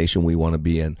on the station we want to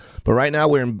be in. But right now,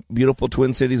 we're in beautiful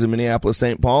Twin Cities of Minneapolis,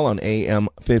 St. Paul on AM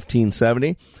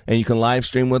 1570. And you can live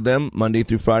stream with them Monday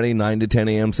through Friday, 9 to 10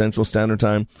 a.m. Central Standard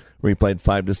Time. Replayed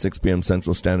 5 to 6 p.m.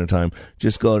 Central Standard Time.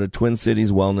 Just go to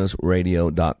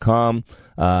TwinCitiesWellnessRadio.com.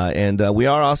 And we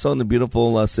are also in the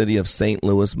beautiful city of St.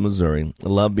 Louis, Missouri. I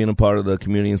love being a part of the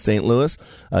community in St. Louis.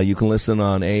 You can listen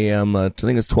on AM, I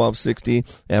think it's 1260,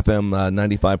 FM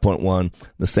 95.1,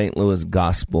 the St. Louis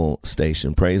Gospel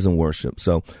Station. Praise and worship.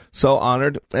 So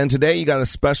honored. And today you got a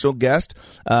special guest.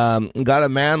 Got a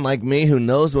man like me who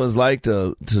knows what it's like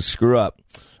to screw up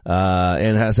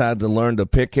and has had to learn to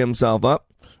pick himself up,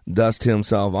 dust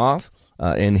himself off,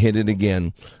 and hit it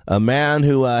again. A man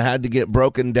who had to get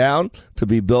broken down to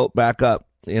be built back up.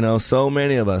 So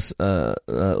many of us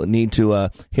need to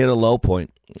hit a low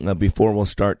point before we'll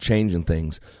start changing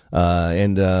things. You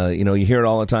hear it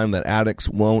all the time that addicts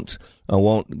won't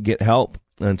get help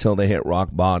until they hit rock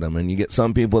bottom. And you get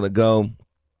some people that go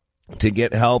to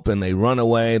get help and they run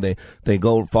away. They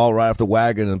go fall right off the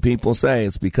wagon, and people say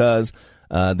it's because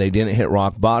they didn't hit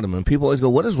rock bottom. And people always go,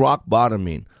 what does rock bottom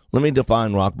mean? Let me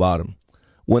define rock bottom.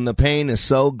 When the pain is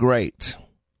so great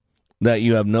that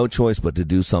you have no choice but to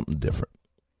do something different.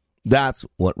 That's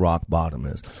what rock bottom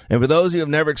is. And for those of you who have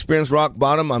never experienced rock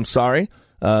bottom, I'm sorry,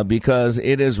 because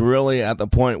it is really at the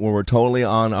point where we're totally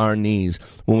on our knees,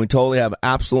 when we totally have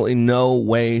absolutely no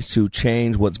way to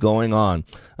change what's going on,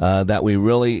 that we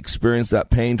really experience that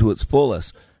pain to its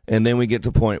fullest. And then we get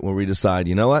to the point where we decide,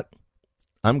 you know what?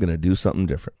 I'm going to do something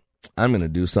different. I'm going to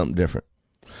do something different.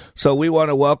 So we want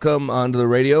to welcome onto the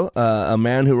radio a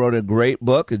man who wrote a great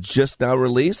book. It's just now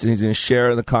released, and he's going to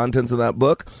share the contents of that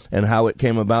book and how it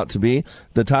came about to be.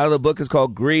 The title of the book is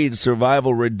called Greed,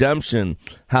 Survival, Redemption,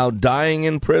 How Dying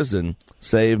in Prison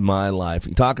Saved My Life.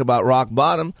 You talk about rock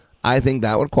bottom, I think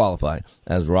that would qualify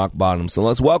as rock bottom. So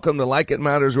let's welcome to Like It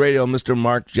Matters Radio, Mr.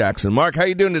 Mark Jackson. Mark, how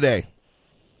you doing today?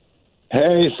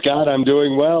 Hey, Scott, I'm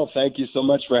doing well. Thank you so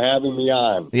much for having me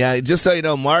on. Yeah, just so you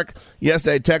know, Mark,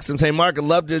 yesterday I texted him saying, Mark, I'd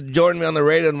love to join me on the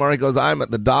radio. And Mark goes, I'm at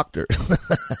the doctor. And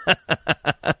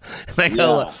I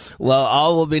go, well,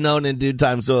 all will be known in due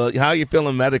time. So how are you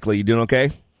feeling medically? You doing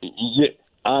okay? Yeah,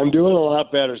 I'm doing a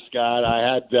lot better, Scott.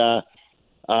 I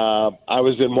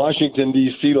was in Washington,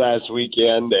 D.C. last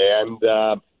weekend, and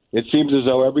it seems as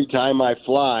though every time I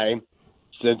fly,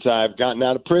 since I've gotten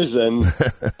out of prison,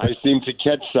 I seem to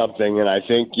catch something, and I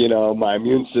think, my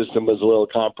immune system was a little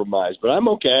compromised. But I'm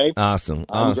okay. Awesome.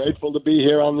 I'm grateful to be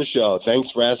here on the show.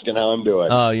 Thanks for asking how I'm doing.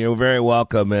 Oh, you're very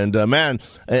welcome. And, man,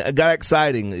 it got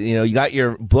exciting. You got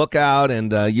your book out,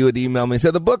 and you had emailed me and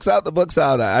said, the book's out, the book's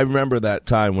out. I remember that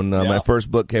time when my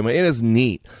first book came out. It is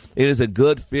neat. It is a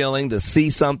good feeling to see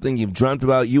something you've dreamt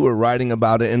about. You were writing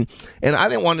about it. And I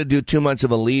didn't want to do too much of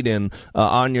a lead-in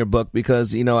on your book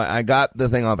because, I got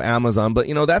the thing off Amazon, but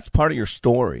that's part of your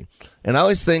story. And I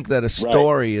always think that a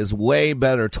story is way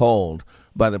better told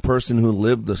by the person who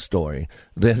lived the story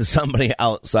than somebody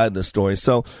outside the story.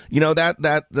 So, that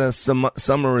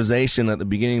summarization at the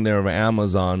beginning there of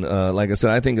Amazon, like I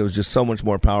said, I think it was just so much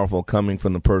more powerful coming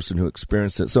from the person who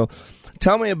experienced it. So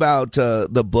tell me about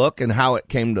the book and how it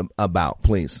came about,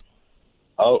 please.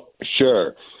 Oh,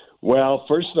 sure. Well,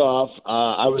 first off,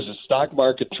 I was a stock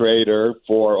market trader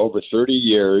for over 30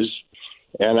 years.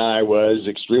 And I was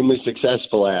extremely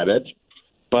successful at it,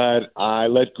 but I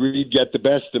let greed get the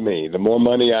best of me. The more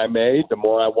money I made, the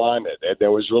more I wanted. And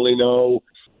there was really no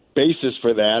basis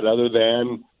for that other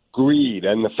than greed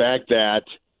and the fact that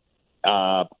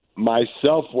my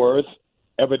self-worth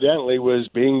evidently was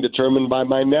being determined by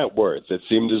my net worth. It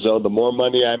seemed as though the more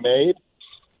money I made,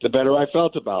 the better I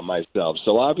felt about myself.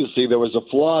 So obviously there was a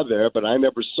flaw there, but I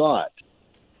never saw it.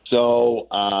 So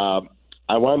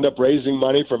I wound up raising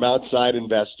money from outside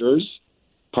investors,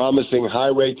 promising high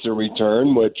rates of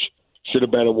return, which should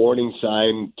have been a warning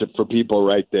sign for people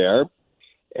right there.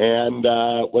 And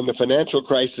when the financial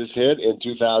crisis hit in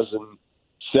 2007,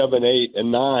 7, 8,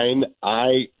 and 9,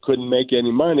 I couldn't make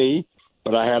any money,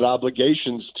 but I had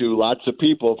obligations to lots of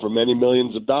people for many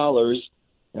millions of dollars.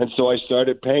 And so I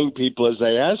started paying people as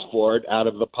they asked for it out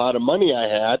of the pot of money I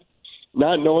had,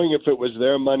 not knowing if it was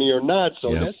their money or not. So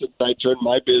in essence, I turned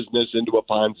my business into a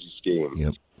Ponzi scheme.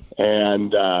 Yep.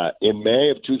 And in May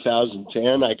of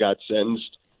 2010, I got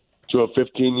sentenced to a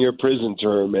 15-year prison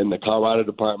term in the Colorado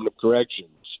Department of Corrections.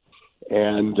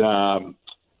 And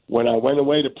when I went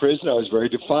away to prison, I was very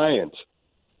defiant.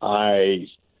 I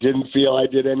didn't feel I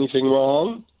did anything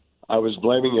wrong. I was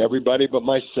blaming everybody but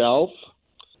myself.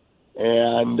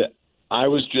 And I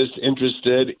was just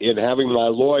interested in having my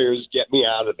lawyers get me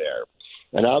out of there.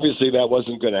 And obviously that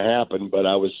wasn't going to happen, but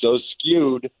I was so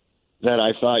skewed that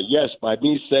I thought, yes, by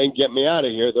me saying get me out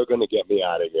of here, they're going to get me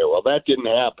out of here. Well, that didn't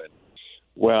happen.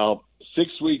 Well,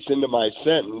 6 weeks into my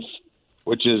sentence,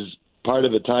 which is part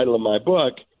of the title of my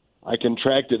book, I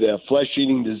contracted a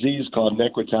flesh-eating disease called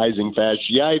necrotizing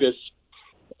fasciitis.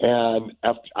 And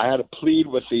after I had to plead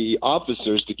with the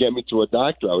officers to get me to a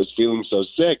doctor. I was feeling so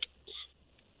sick.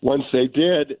 Once they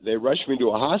did, they rushed me to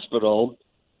a hospital.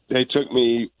 They took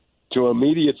me to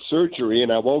immediate surgery,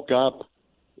 and I woke up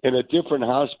in a different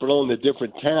hospital in a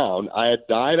different town. I had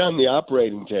died on the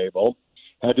operating table,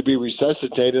 had to be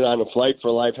resuscitated on a Flight for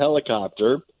Life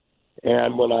helicopter.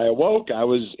 And when I awoke, I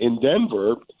was in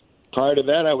Denver. Prior to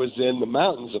that, I was in the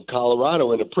mountains of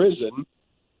Colorado in a prison.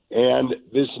 And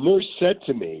this nurse said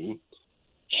to me,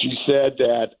 she said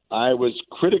that I was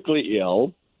critically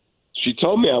ill. She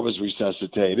told me I was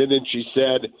resuscitated, and she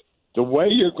said, the way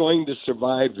you're going to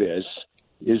survive this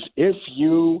is if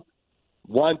you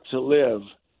want to live,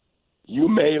 you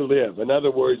may live. In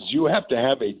other words, you have to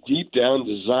have a deep down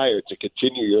desire to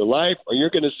continue your life, or you're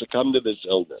going to succumb to this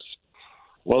illness.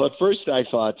 Well, at first I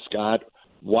thought, Scott,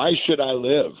 why should I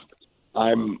live?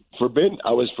 I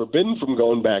was forbidden from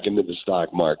going back into the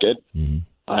stock market. Mm-hmm.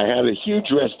 I had a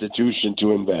huge restitution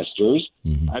to investors.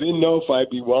 Mm-hmm. I didn't know if I'd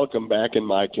be welcome back in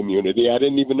my community. I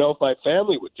didn't even know if my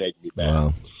family would take me back.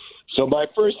 Wow. So my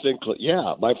first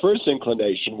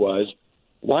inclination was,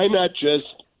 why not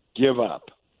just give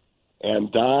up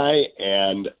and die,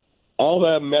 and all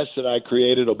that mess that I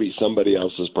created will be somebody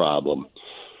else's problem.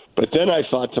 But then I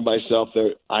thought to myself,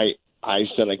 I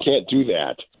said, I can't do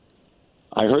that.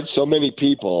 I heard so many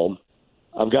people,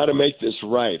 I've got to make this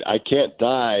right. I can't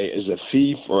die as a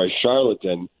thief or a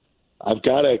charlatan. I've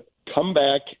got to come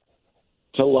back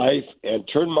to life and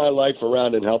turn my life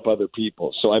around and help other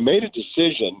people. So I made a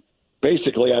decision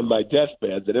basically on my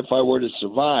deathbed that if I were to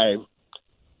survive,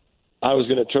 I was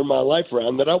going to turn my life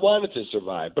around, that I wanted to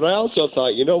survive. But I also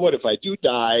thought, you know what, if I do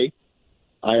die,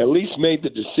 I at least made the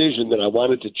decision that I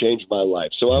wanted to change my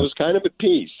life. So I was kind of at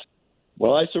peace.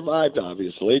 Well, I survived,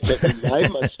 obviously. It took me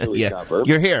 9 months to recover.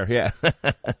 You're here, yeah.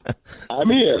 I'm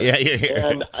here. Yeah, you're here.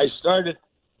 And I started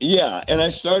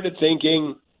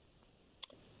thinking,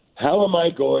 how am I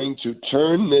going to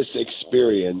turn this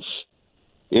experience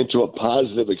into a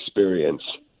positive experience?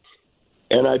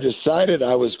 And I decided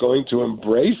I was going to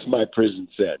embrace my prison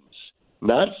sentence,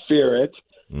 not fear it,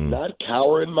 not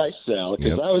cower in my cell,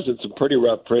 because I was in some pretty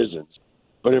rough prisons,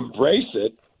 but embrace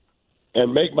it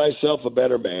and make myself a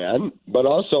better man, but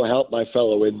also help my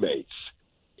fellow inmates.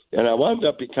 And I wound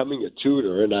up becoming a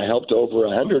tutor, and I helped over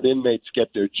 100 inmates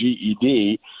get their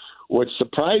GED, which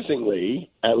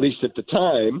surprisingly, at least at the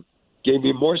time, gave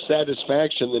me more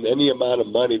satisfaction than any amount of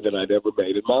money that I'd ever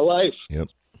made in my life. Yep.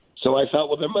 So I thought,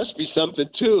 well, there must be something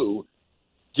to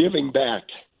giving back.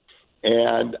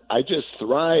 And I just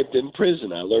thrived in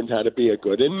prison. I learned how to be a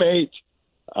good inmate.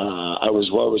 I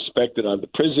was well respected on the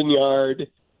prison yard.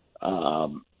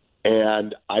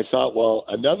 And I thought, well,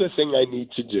 another thing I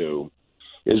need to do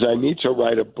is I need to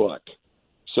write a book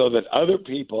so that other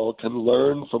people can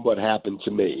learn from what happened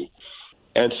to me.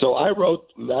 And so I wrote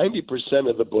 90%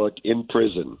 of the book in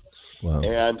prison. Wow.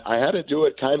 And I had to do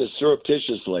it kind of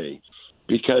surreptitiously,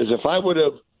 because if I would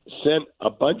have sent a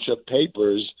bunch of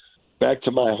papers back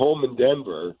to my home in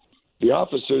Denver, the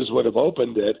officers would have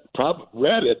opened it,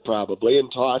 read it probably,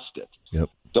 and tossed it. Yep.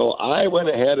 So I went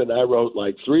ahead and I wrote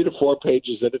like 3 to 4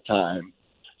 pages at a time,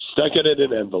 stuck it in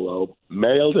an envelope,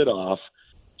 mailed it off.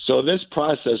 So this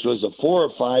process was a 4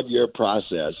 or 5 year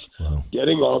process,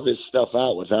 getting all this stuff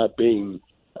out without being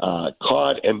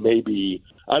caught, and maybe,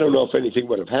 I don't know if anything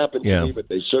would have happened to me, but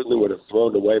they certainly would have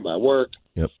thrown away my work.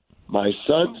 Yep. My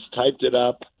sons typed it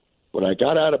up. When I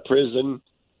got out of prison,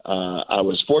 I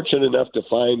was fortunate enough to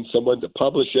find someone to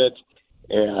publish it,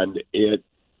 and it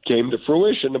came to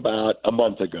fruition about a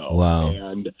month ago. Wow.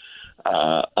 And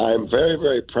I'm very,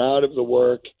 very proud of the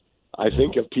work. I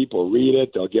think if people read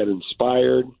it, they'll get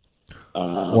inspired.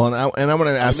 Well, and I want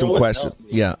to ask some questions.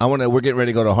 Yeah, we're getting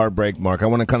ready to go to hard break, Mark. I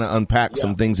want to kind of unpack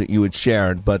some things that you had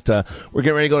shared, but we're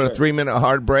getting ready to go to a 3-minute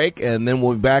hard break, and then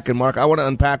we'll be back. And Mark, I want to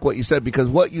unpack what you said, because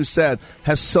what you said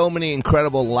has so many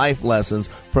incredible life lessons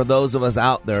for those of us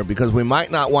out there, because we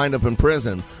might not wind up in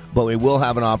prison, but we will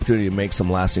have an opportunity to make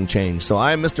some lasting change. So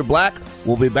I am Mr. Black.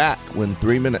 We'll be back in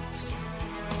 3 minutes.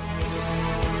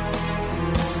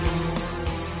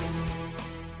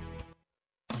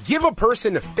 Give a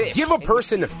person a fish. Give a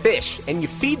person a fish, and you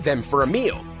feed them for a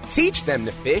meal. Teach them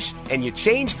to fish, and you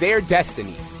change their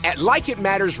destiny. At Like It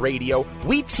Matters Radio,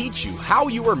 we teach you how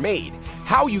you are made,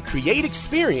 how you create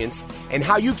experience, and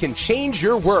how you can change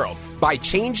your world by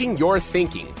changing your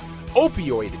thinking.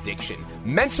 Opioid addiction,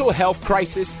 mental health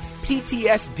crisis,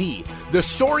 PTSD, the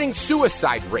soaring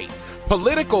suicide rate,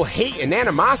 political hate and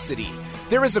animosity.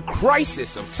 There is a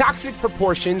crisis of toxic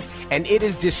proportions, and it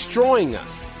is destroying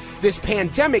us. This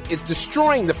pandemic is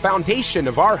destroying the foundation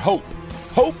of our hope.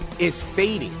 Hope is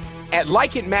fading. At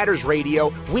Like It Matters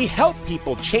Radio, we help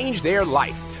people change their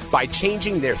life by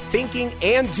changing their thinking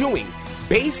and doing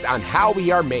based on how we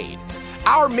are made.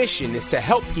 Our mission is to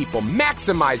help people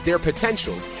maximize their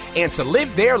potentials and to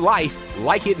live their life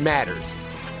like it matters.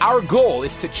 Our goal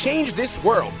is to change this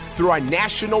world through our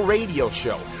national radio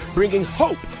show, bringing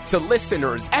hope to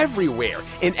listeners everywhere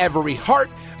in every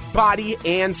heart, body,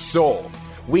 and soul.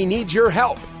 We need your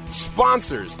help,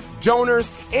 sponsors, donors,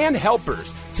 and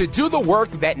helpers to do the work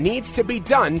that needs to be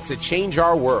done to change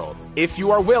our world. If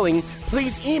you are willing,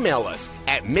 please email us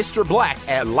at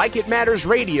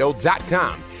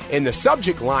MrBlack@LikeItMattersRadio.com. In the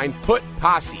subject line, put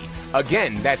Posse.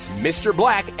 Again, that's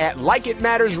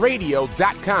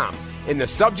MrBlack@LikeItMattersRadio.com. In the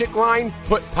subject line,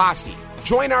 put Posse.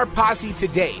 Join our posse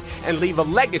today and leave a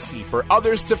legacy for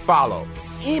others to follow.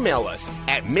 Email us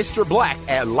at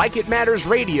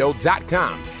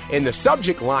MrBlack@LikeItMattersRadio.com. In the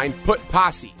subject line, put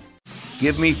Posse.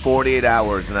 Give me 48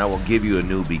 hours and I will give you a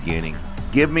new beginning.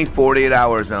 Give me 48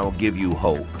 hours and I will give you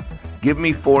hope. Give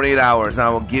me 48 hours and I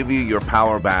will give you your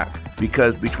power back.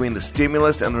 Because between the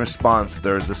stimulus and the response,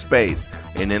 there is a space.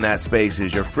 And in that space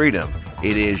is your freedom.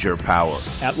 It is your power.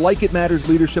 At Like It Matters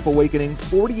Leadership Awakening,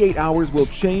 48 hours will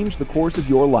change the course of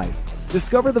your life.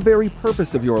 Discover the very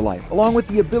purpose of your life, along with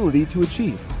the ability to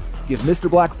achieve. Give Mr.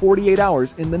 Black 48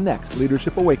 hours in the next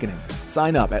Leadership Awakening.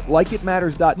 Sign up at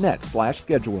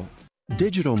likeitmatters.net/schedule.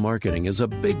 Digital marketing is a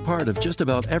big part of just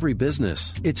about every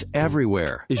business. It's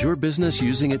everywhere. Is your business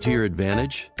using it to your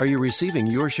advantage? Are you receiving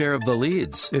your share of the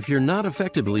leads? If you're not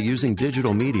effectively using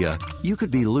digital media, you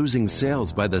could be losing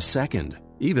sales by the second.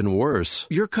 Even worse,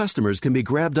 your customers can be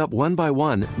grabbed up one by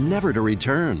one, never to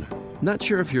return. Not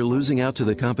sure if you're losing out to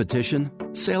the competition?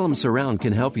 Salem Surround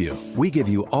can help you. We give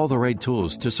you all the right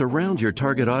tools to surround your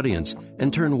target audience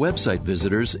and turn website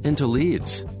visitors into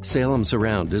leads. Salem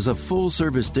Surround is a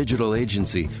full-service digital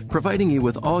agency providing you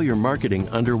with all your marketing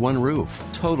under one roof.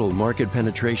 Total market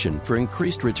penetration for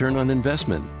increased return on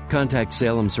investment. Contact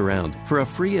Salem Surround for a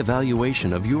free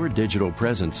evaluation of your digital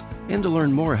presence and to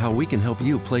learn more how we can help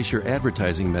you place your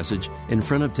advertising message in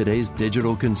front of today's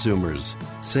digital consumers.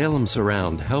 Salem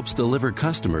Surround helps deliver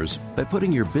customers by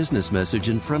putting your business message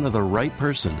in front of the right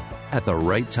person at the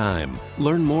right time.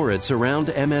 Learn more at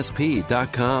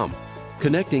surroundmsp.com,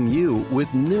 connecting you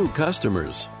with new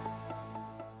customers.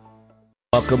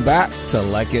 Welcome back to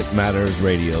Like It Matters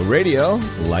Radio. Radio,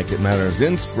 like it matters,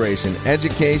 inspiration,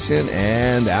 education,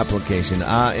 and application.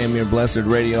 I am your blessed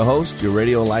radio host, your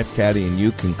radio life caddy, and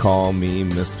you can call me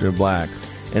Mr. Black.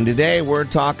 And today we're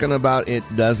talking about it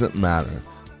doesn't matter.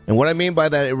 And what I mean by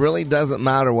that, it really doesn't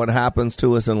matter what happens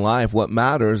to us in life. What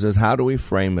matters is how do we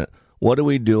frame it? What do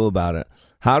we do about it?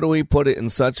 How do we put it in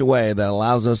such a way that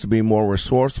allows us to be more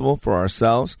resourceful for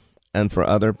ourselves and for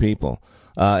other people?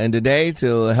 And today,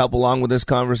 to help along with this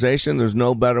conversation, there's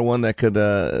no better one that could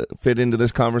fit into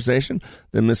this conversation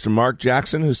than Mr. Mark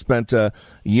Jackson, who spent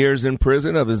years in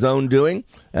prison of his own doing.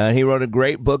 He wrote a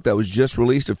great book that was just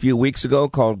released a few weeks ago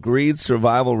called Greed,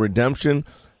 Survival, Redemption,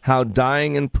 How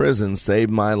Dying in Prison Saved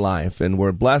My Life. And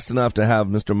we're blessed enough to have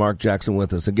Mr. Mark Jackson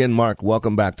with us. Again, Mark,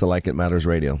 welcome back to Like It Matters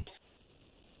Radio.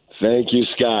 Thank you,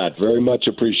 Scott. Very much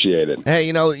appreciated. Hey,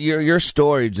 you know, your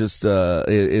story just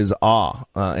is awe,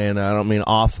 and I don't mean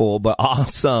awful, but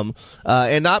awesome.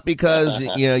 And not because,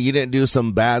 you know, you didn't do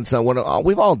some bad stuff.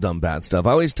 We've all done bad stuff. I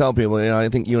always tell people, you know, I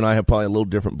think you and I have probably a little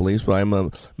different beliefs, but I'm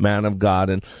a man of God.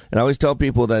 And I always tell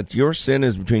people that your sin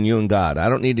is between you and God. I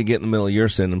don't need to get in the middle of your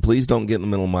sin, and please don't get in the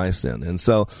middle of my sin. And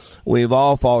so we've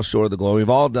all fallen short of the glory. We've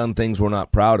all done things we're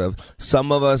not proud of.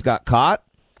 Some of us got caught.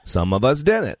 Some of us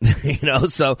didn't, you know,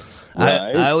 so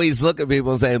right. I always look at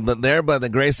people and say, but there, by the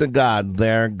grace of God,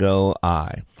 there go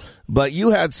I. But you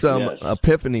had some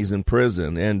epiphanies in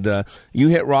prison, and you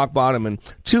hit rock bottom. And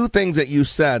two things that you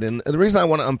said, and the reason I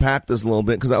want to unpack this a little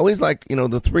bit, because I always like,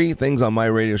 the three things on my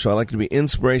radio show, I like it to be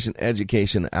inspiration,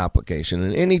 education, application.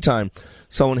 And anytime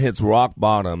someone hits rock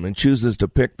bottom and chooses to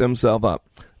pick themselves up,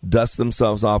 dust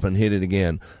themselves off and hit it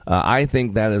again, I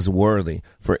think that is worthy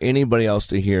for anybody else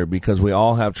to hear, because we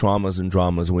all have traumas and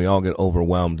dramas, and we all get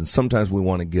overwhelmed, and sometimes we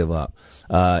want to give up.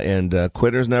 And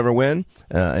quitters never win,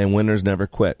 and winners never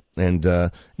quit.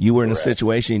 And you were in a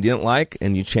situation you didn't like,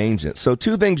 and you changed it. So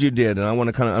two things you did, and I want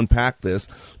to kind of unpack this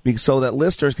so that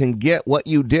listeners can get what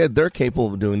you did they're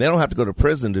capable of doing. They don't have to go to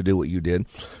prison to do what you did.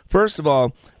 First of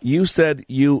all, you said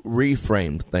you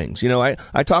reframed things.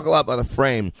 I talk a lot about the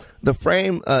frame. The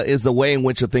frame is the way in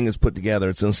which a thing is put together.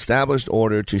 It's an established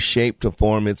order to shape, to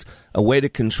form. It's a way to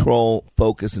control,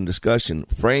 focus, and discussion.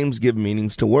 Frames give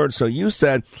meanings to words. So you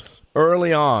said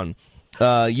early on,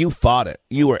 you fought it.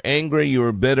 You were angry, you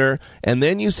were bitter, and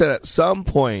then you said at some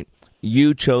point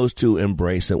you chose to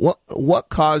embrace it. What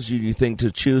caused you think,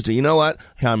 to choose to, you know what,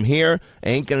 I'm here, I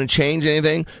ain't going to change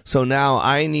anything, so now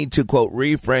I need to, quote,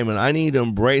 reframe it. I need to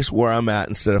embrace where I'm at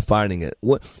instead of fighting it.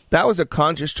 That was a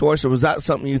conscious choice, or was that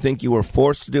something you think you were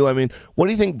forced to do? I mean, what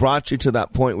do you think brought you to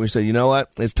that point where you said, you know what,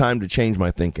 it's time to change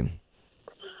my thinking?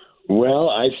 Well,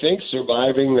 I think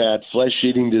surviving that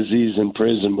flesh-eating disease in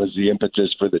prison was the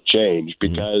impetus for the change,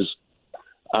 because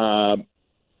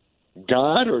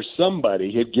God or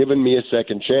somebody had given me a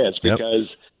second chance, because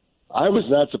I was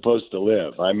not supposed to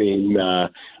live. I mean,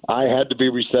 I had to be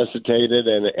resuscitated,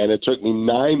 and it took me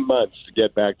 9 months to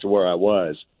get back to where I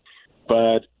was.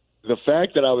 But the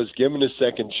fact that I was given a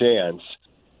second chance,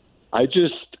 I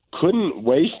just couldn't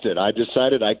waste it. I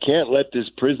decided I can't let this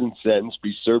prison sentence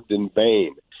be served in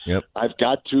vain. I've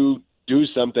got to do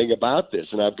something about this,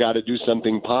 and I've got to do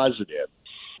something positive.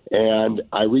 And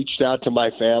I reached out to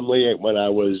my family when I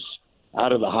was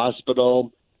out of the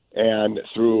hospital, and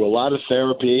through a lot of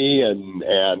therapy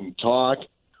and talk,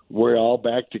 we're all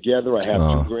back together. I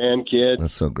have 2 grandkids.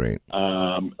 That's so great.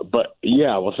 But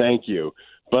yeah, well, thank you.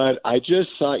 But I just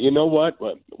thought, you know what?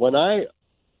 When I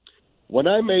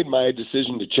made my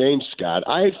decision to change, Scott,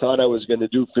 I thought I was going to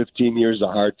do 15 years of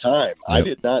hard time. I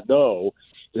did not know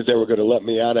that they were going to let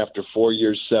me out after 4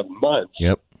 years, 7 months.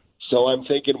 So I'm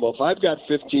thinking, well, if I've got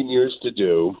 15 years to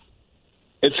do,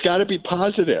 it's got to be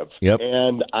positive.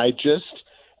 And I just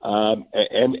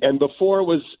and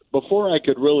before I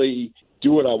could really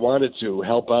do what I wanted to,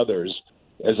 help others,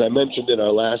 as I mentioned in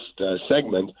our last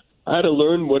segment, I had to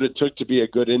learn what it took to be a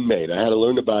good inmate. I had to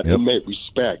learn about inmate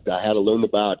respect. I had to learn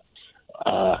about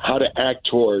how to act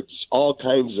towards all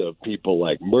kinds of people,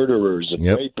 like murderers and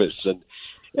rapists, and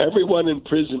everyone in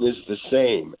prison is the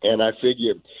same. And I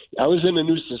figured I was in a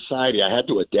new society. I had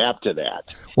to adapt to that.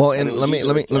 Well, and let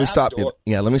me stop you.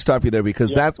 Let me stop you there,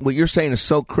 because that's what you're saying is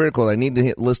so critical. I need to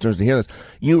hit listeners to hear this.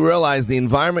 You realize the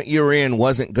environment you're in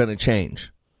wasn't going to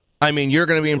change. I mean, you're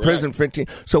going to be in prison for 15.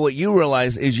 So what you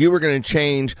realize is you were going to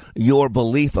change your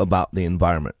belief about the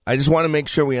environment. I just want to make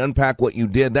sure we unpack what you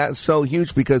did. That's so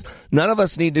huge, because none of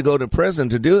us need to go to prison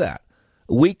to do that.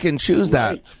 We can choose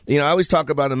that. I always talk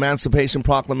about Emancipation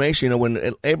Proclamation.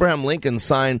 When Abraham Lincoln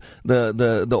signed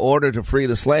the order to free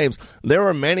the slaves, there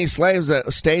were many slaves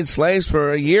that stayed slaves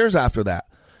for years after that.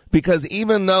 Because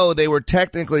even though they were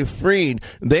technically freed,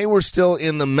 they were still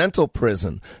in the mental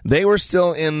prison. They were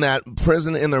still in that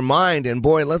prison in their mind. And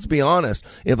boy, let's be honest,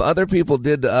 if other people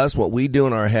did to us what we do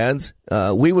in our heads,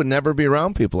 we would never be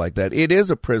around people like that. It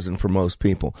is a prison for most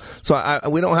people. So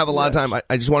we don't have a lot of time.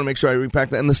 I just want to make sure I repack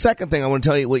that. And the second thing I want to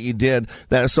tell you what you did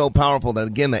that is so powerful that,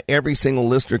 again, that every single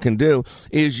listener can do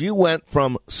is you went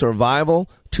from survival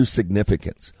to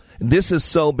significance. This is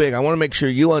so big. I want to make sure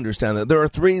you understand that there are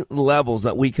 3 levels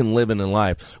that we can live in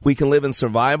life. We can live in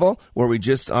survival, where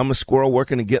I'm a squirrel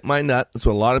working to get my nut. That's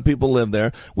what a lot of people live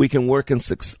there. We can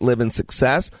live in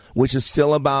success, which is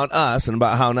still about us and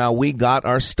about how now we got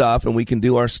our stuff and we can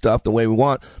do our stuff the way we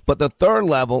want. But the 3rd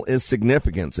level is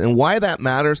significance. And why that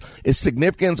matters is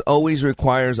significance always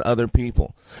requires other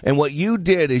people. And what you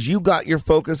did is you got your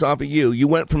focus off of you. You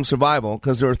went from survival,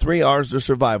 because there are 3 R's to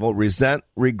survival: resent,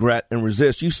 regret, and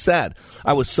resist. You said,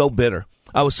 I was so bitter.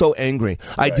 I was so angry.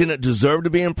 I didn't deserve to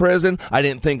be in prison. I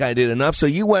didn't think I did enough. So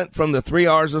you went from the 3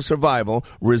 R's of survival: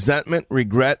 resentment,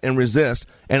 regret, and resist.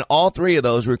 And all 3 of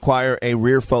those require a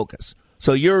rear focus.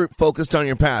 So you're focused on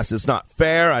your past. It's not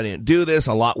fair. I didn't do this.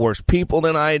 A lot worse people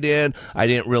than I did. I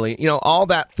didn't really, all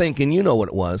that thinking, you know what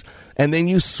it was. And then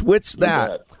you switch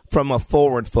that from a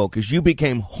forward focus. You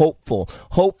became hopeful.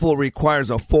 Hopeful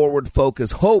requires a forward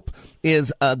focus. Hope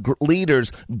is a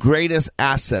leader's greatest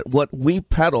asset. What we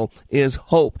peddle is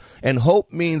hope. And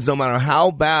hope means no matter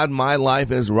how bad my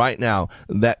life is right now,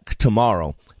 that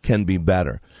tomorrow can be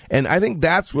better. And I think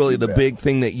that's really the big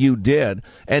thing that you did.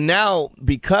 And now,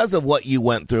 because of what you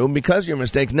went through, because of your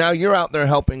mistakes, now you're out there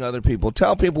helping other people.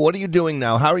 Tell people, what are you doing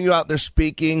now? How are you out there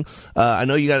speaking? I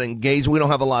know you got to engage. We don't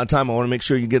have a lot of time. I want to make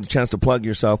sure you get a chance to plug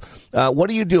yourself. What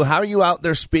do you do? How are you out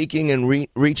there speaking and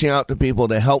reaching out to people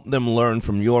to help them learn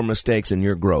from your mistakes and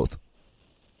your growth?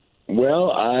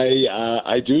 Well,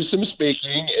 I do some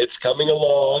speaking. It's coming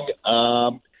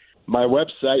along. My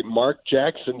website,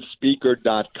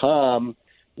 markjacksonspeaker.com,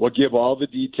 will give all the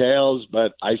details,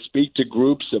 but I speak to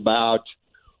groups about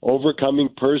overcoming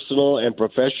personal and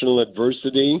professional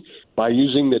adversity by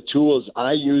using the tools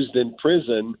I used in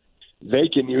prison. They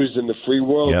can use in the free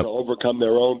world to overcome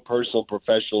their own personal,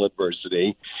 professional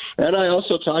adversity. And I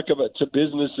also talk to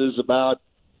businesses about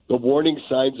the warning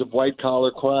signs of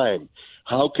white-collar crime.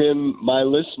 How can my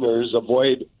listeners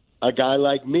avoid a guy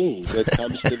like me that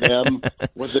comes to them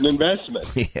with an investment?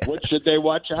 What should they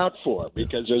watch out for?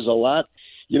 Because there's a lot.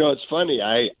 You know, it's funny.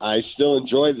 I still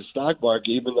enjoy the stock market,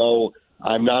 even though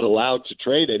I'm not allowed to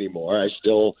trade anymore. I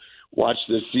still watch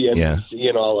the CNBC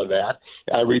and all of that.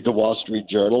 I read the Wall Street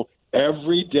Journal.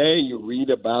 Every day you read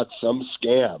about some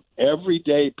scam. Every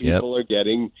day people are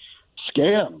getting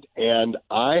scammed. And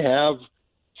I have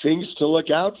things to look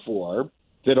out for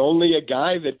that only a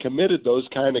guy that committed those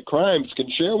kind of crimes can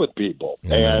share with people.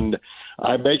 And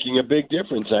I'm making a big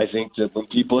difference, I think, that when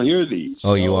people hear these.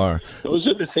 Oh, you are. Those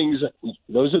are the things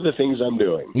I'm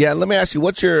doing. Yeah, let me ask you,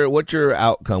 what's your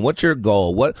outcome? What's your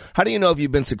goal? How do you know if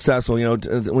you've been successful? You know,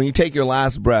 when you take your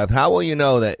last breath, how will you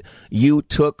know that you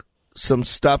took some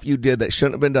stuff you did that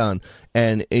shouldn't have been done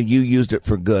and you used it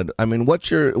for good? I mean,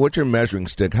 what's your measuring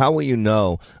stick? How will you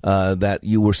know that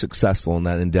you were successful in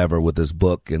that endeavor with this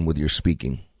book and with your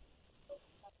speaking?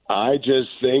 I just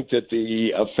think that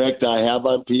the effect I have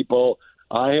on people,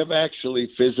 I have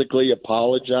actually physically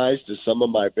apologized to some of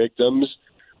my victims,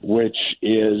 which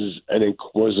was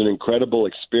an incredible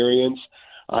experience.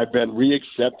 I've been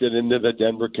reaccepted into the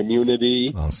Denver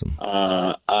community. Awesome.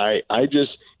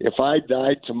 If I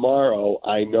died tomorrow,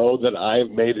 I know that I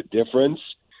have made a difference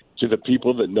to the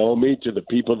people that know me, to the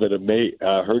people that have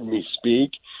heard me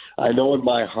speak. I know in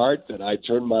my heart that I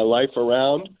turned my life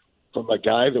around from a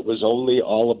guy that was only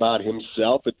all about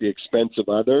himself at the expense of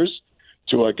others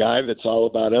to a guy that's all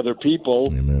about other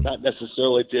people, not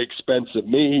necessarily at the expense of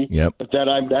me, but that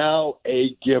I'm now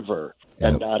a giver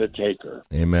and not a taker.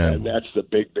 Amen. And that's the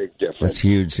big, big difference. That's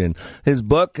huge. And his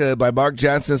book by Mark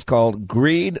Jansen is called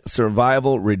Greed,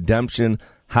 Survival, Redemption,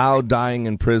 How Dying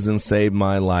in Prison Saved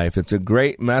My Life. It's a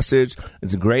great message.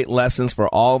 It's a great lessons for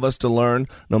all of us to learn,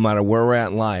 no matter where we're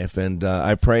at in life. And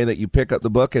I pray that you pick up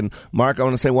the book. And Mark, I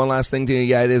want to say one last thing to you.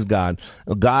 Yeah, it is God.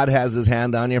 God has his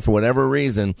hand on you for whatever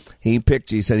reason. He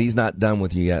picked you. He said he's not done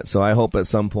with you yet. So I hope at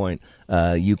some point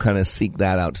you kind of seek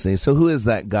that out to say, so who is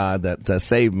that God that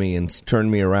saved me and turned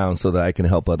me around so that I can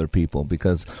help other people?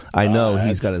 Because I know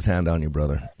he's got his hand on you,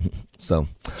 brother. So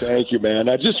thank you, man.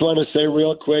 I just want to say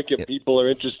real quick, if people are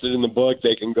interested in the book,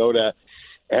 they can go to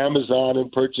Amazon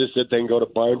and purchase it. They can go to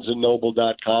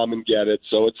BarnesandNoble.com and get it.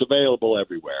 So it's available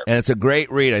everywhere. And it's a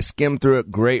great read. I skimmed through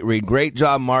it. Great read. Great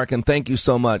job, Mark. And thank you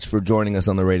so much for joining us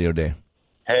on the radio day.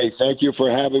 Hey, thank you for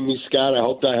having me, Scott. I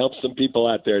hope that helps some people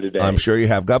out there today. I'm sure you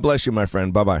have. God bless you, my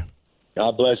friend. Bye-bye.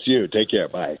 God bless you. Take care.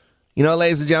 Bye. You know,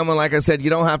 ladies and gentlemen, like I said, you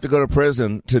don't have to go to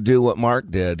prison to do what Mark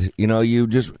did. You know, you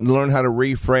just learn how to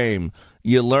reframe.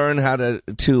 You learn how to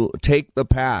take the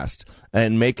past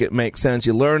and make it make sense.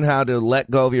 You learn how to let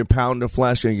go of your pound of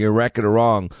flesh or your record of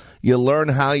wrong. You learn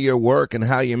how you work and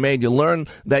how you're made. You learn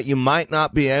that you might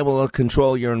not be able to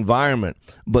control your environment,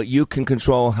 but you can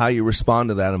control how you respond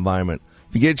to that environment.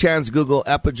 If you get a chance, Google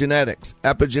epigenetics.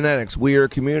 Epigenetics, we are a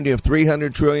community of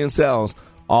 300 trillion cells,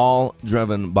 all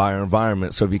driven by our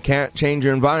environment. So if you can't change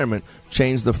your environment,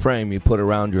 change the frame you put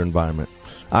around your environment.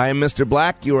 I am Mr.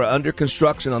 Black. You are under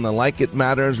construction on the Like It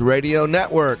Matters radio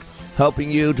network,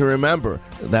 helping you to remember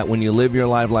that when you live your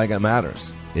life like it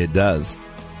matters, it does.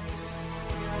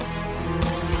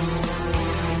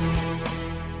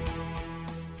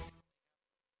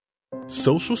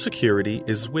 Social Security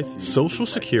is with you. Social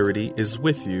Security is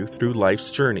with you through life's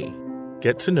journey.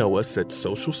 Get to know us at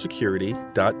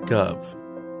socialsecurity.gov.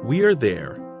 We are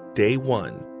there, day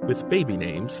one, with baby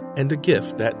names and a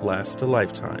gift that lasts a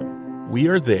lifetime. We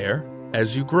are there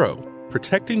as you grow,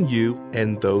 protecting you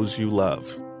and those you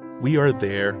love. We are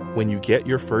there when you get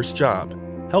your first job,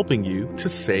 helping you to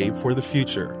save for the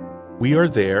future. We are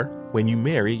there when you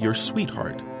marry your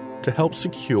sweetheart to help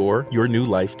secure your new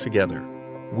life together.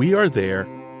 We are there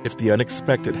if the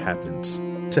unexpected happens,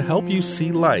 to help you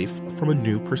see life from a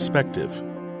new perspective.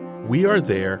 We are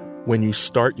there when you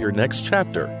start your next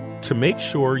chapter to make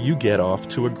sure you get off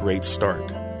to a great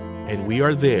start. And we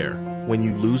are there when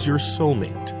you lose your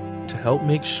soulmate to help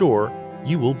make sure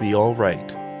you will be all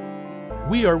right.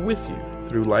 We are with you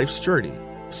through life's journey,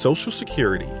 Social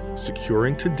Security,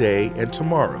 securing today and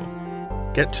tomorrow.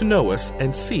 Get to know us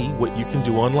and see what you can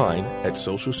do online at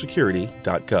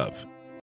socialsecurity.gov.